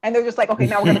screen, and they're just like, okay,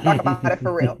 now we're gonna talk about it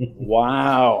for real.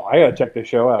 Wow. I gotta check this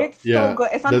show out. It's Yeah, so good.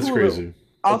 It's on that's Hulu. crazy.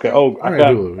 Also, Okay. Oh, All right,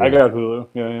 Hulu, yeah. I got Hulu.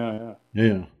 Yeah.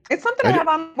 Yeah. it's something I to did- have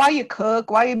on while you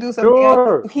cook, while you do something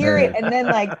Sure. else. You hear it, Yeah. and then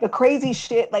like the crazy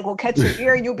shit like will catch your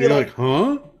ear, and you'll be You're like, like,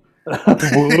 huh?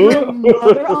 your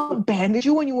mother abandoned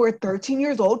you when you were 13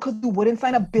 years old because you wouldn't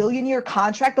sign a billion-year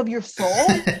contract of your soul?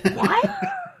 What?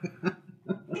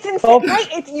 It's insane,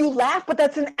 right? You laugh, but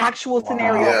that's an actual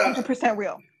scenario, Yeah. 100%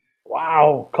 real.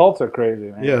 Wow. Cults are crazy,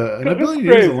 man. Yeah, and a It's billion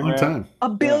years is a crazy, long man. time. A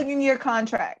billion-year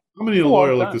contract. How many a long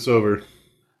lawyer look time. this over?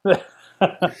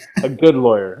 A good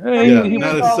lawyer. Yeah, He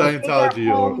not a was all- Scientology they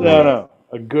were lawyer. homeless. No.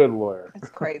 A good lawyer. It's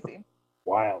crazy.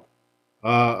 Wild.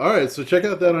 All right, so check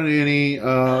out that on Annie.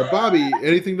 Bobby,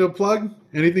 anything to plug?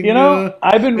 Anything? You know,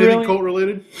 I've been anything really cult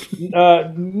related?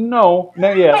 no,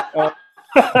 not yet.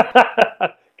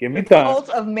 Give me time. Cult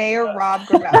of Mayor Rob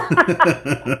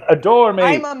Gravel. Adore me.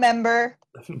 I'm a member.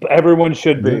 Everyone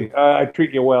should be. I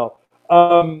treat you well.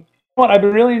 What I've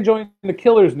been really enjoying the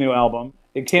Killers' new album.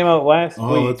 It came out last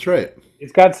Oh, week. that's right.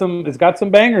 It's got some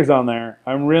bangers on there.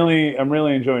 I'm really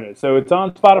enjoying it. So it's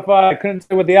on Spotify. I couldn't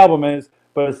say what the album is,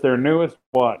 but it's their newest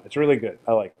one. It's really good.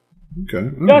 I like it.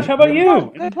 Okay. Josh, how about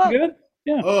you? Good plug. Good?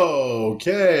 Yeah.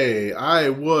 Okay, I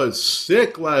was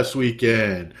sick last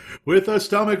weekend with a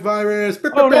stomach virus.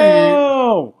 Oh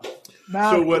no!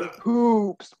 So what?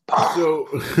 Hoops. So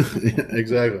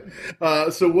exactly.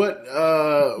 So what?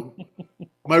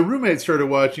 My roommate started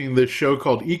watching this show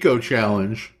called Eco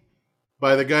Challenge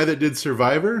by the guy that did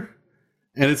Survivor,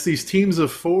 and it's these teams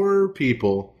of 4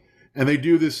 people, and they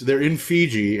do this. They're in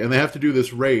Fiji, and they have to do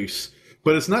this race,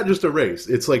 but it's not just a race.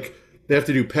 It's like they have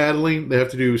to do paddling, they have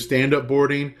to do stand-up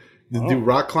boarding, they do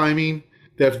rock climbing,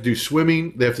 they have to do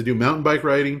swimming, they have to do mountain bike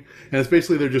riding, and it's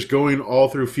basically they're just going all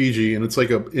through Fiji, and it's like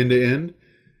a end to end.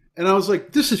 And I was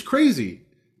like, this is crazy.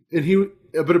 And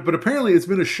but apparently it's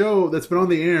been a show that's been on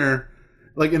the air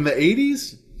like in the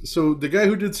 80s. So the guy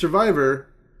who did Survivor,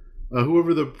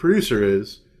 whoever the producer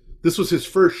is, this was his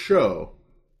first show.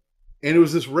 And it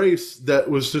was this race that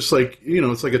was just like,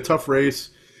 it's like a tough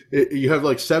race. You have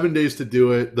like 7 days to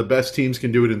do it. The best teams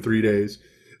can do it in 3 days.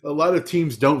 A lot of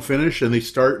teams don't finish, and they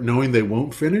start knowing they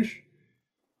won't finish,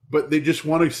 but they just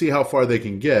want to see how far they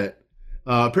can get.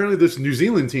 Apparently this New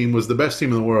Zealand team was the best team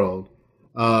in the world,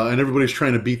 and everybody's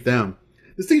trying to beat them.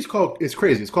 This thing's it's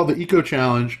crazy. It's called the Eco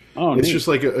Challenge. Oh, it's neat. just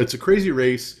like it's a crazy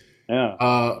race. Yeah.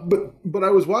 But I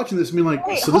was watching this and being like,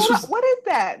 Wait, so hold this on. was, What is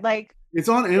that? Like it's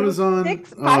on Amazon. 5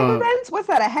 events? What's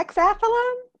that? A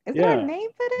hexathlon? Is there Yeah. a name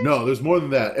for this? No, there's more than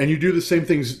that. And you do the same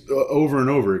things over and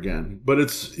over again. But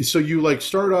it's so you like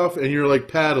start off and you're like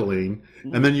paddling,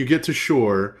 and then you get to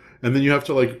shore, and then you have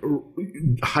to like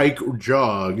hike or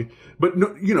jog. But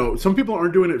no, some people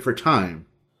aren't doing it for time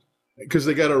because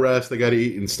they got to rest, they got to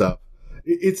eat and stuff.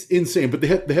 It's insane. But they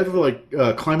had to like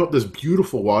climb up this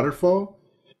beautiful waterfall.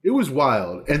 It was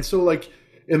wild. And so like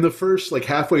in the first like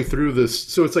halfway through this,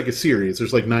 so it's like a series.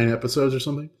 There's like 9 episodes or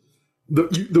something.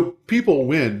 The people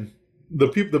win.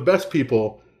 The best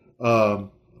people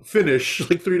finish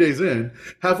like 3 days in,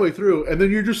 halfway through, and then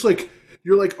you're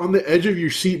like on the edge of your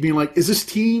seat, being like, "Is this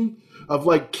team of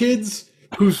like kids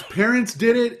whose parents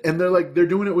did it, and they're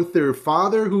doing it with their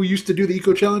father who used to do the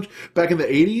Eco Challenge back in the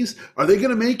 80s? Are they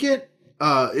gonna make it?"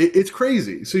 It's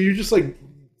crazy. So you're just like,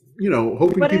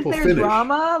 hoping But is people there finish.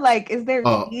 drama? Like, is there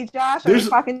tea, Josh? Are they there's-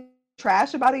 talking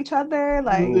trash about each other?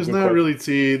 Like, There's not really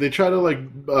tea. They try to like.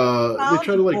 They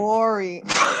try to like. boring.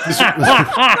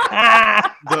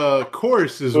 The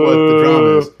course is what the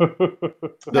drama is.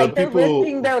 The Like they're people.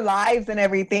 risking their lives and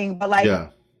everything, but like, Yeah.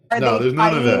 are No, they there's none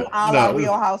of fighting that. a la No,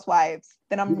 Real Housewives?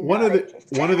 Then I'm One not of the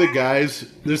interested.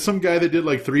 guys. There's some guy that did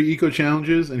like 3 eco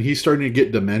challenges, and he's starting to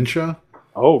get dementia.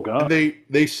 Oh god. And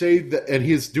they say that, and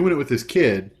he's doing it with his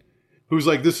kid, who's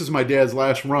like, "This is my dad's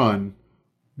last run,"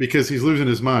 because he's losing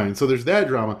his mind. So there's that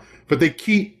drama, but they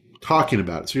keep talking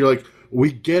about it. So you're like,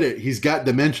 "We get it. He's got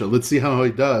dementia. Let's see how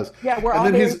he does." Yeah, we're And all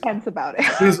then very his- tense about it.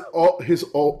 his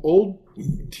old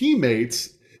teammates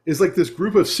is like this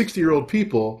group of 60-year-old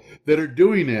people that are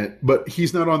doing it, but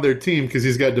he's not on their team because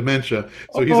he's got dementia.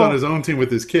 So he's on his own team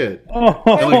with his kid. And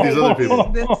like these other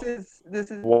people. This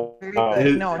is very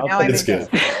good. No, now I'm good.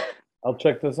 I'll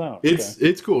check this out.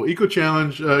 It's cool. Eco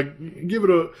Challenge. Give it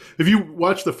a. If you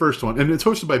watch the first one, and it's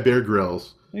hosted by Bear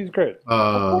Grylls. He's great.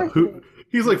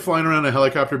 He's like flying around a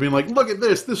helicopter, being like, "Look at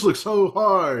this! This looks so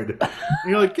hard." And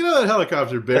you're like, "Get out of that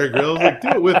helicopter, Bear Grylls! Like, do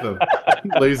it with him,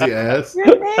 lazy ass."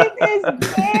 Your name is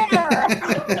Bear.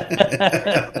 What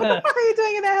the fuck are you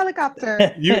doing in that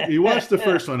helicopter? You watch the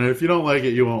first one, and if you don't like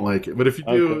it, you won't like it. But if you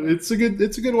do, it's a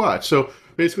good watch. So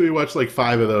basically, we watched like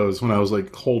 5 of those when I was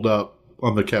like holed up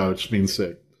on the couch being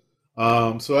sick.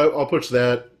 So I'll push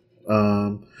that.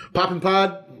 Pop and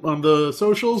Pod on the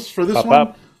socials for this one.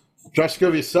 Pop. Josh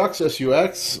Segovia sucks,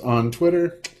 SUX on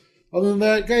Twitter. Other than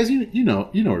that, guys, you know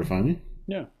where to find me.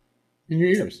 Yeah. In your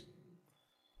ears.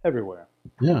 Everywhere.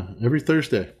 Yeah, every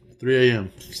Thursday, 3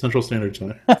 a.m. Central Standard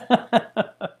Time.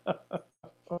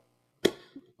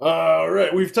 All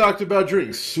right, we've talked about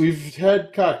drinks. We've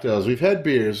had cocktails. We've had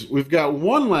beers. We've got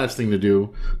one last thing to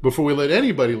do before we let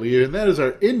anybody leave, and that is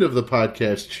our end of the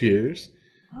podcast. Cheers.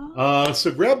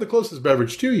 So grab the closest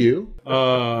beverage to you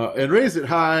and raise it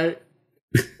high.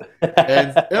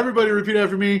 And everybody repeat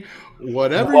after me.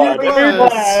 Whatever your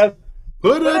glass,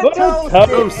 put a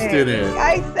toast in it.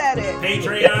 I said it.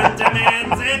 Patreon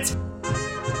demands it.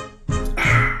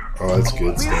 Oh, that's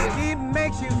good stuff.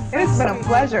 It's been a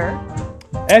pleasure.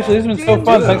 Ashley, this has been so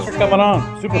fun. Thanks for coming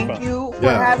on. Super fun. Thank you for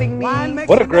having me.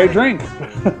 What a great drink.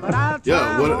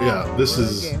 This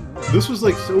was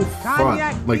like so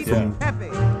fun. Like from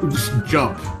just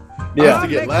jump. Yeah. I have to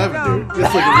get lavender.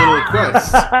 It's like a little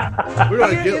quest. Where do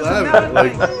I get lavender?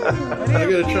 Like, I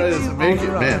gotta try this and make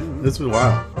it. Man, this was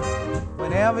wild.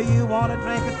 Whenever you want a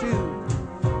drink or two,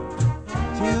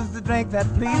 choose the drink that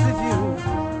pleases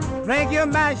you. Drink your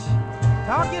mash,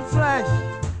 talk your trash.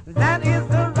 That is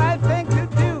the right thing to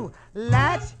do.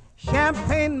 Latch,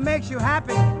 champagne makes you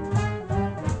happy.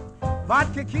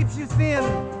 Vodka keeps you thin.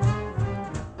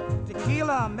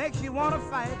 Tequila makes you want to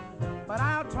fight. But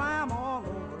I'll try 'em all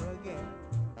over again.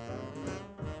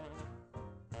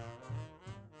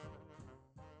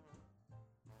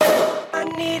 I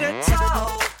need a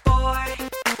towel.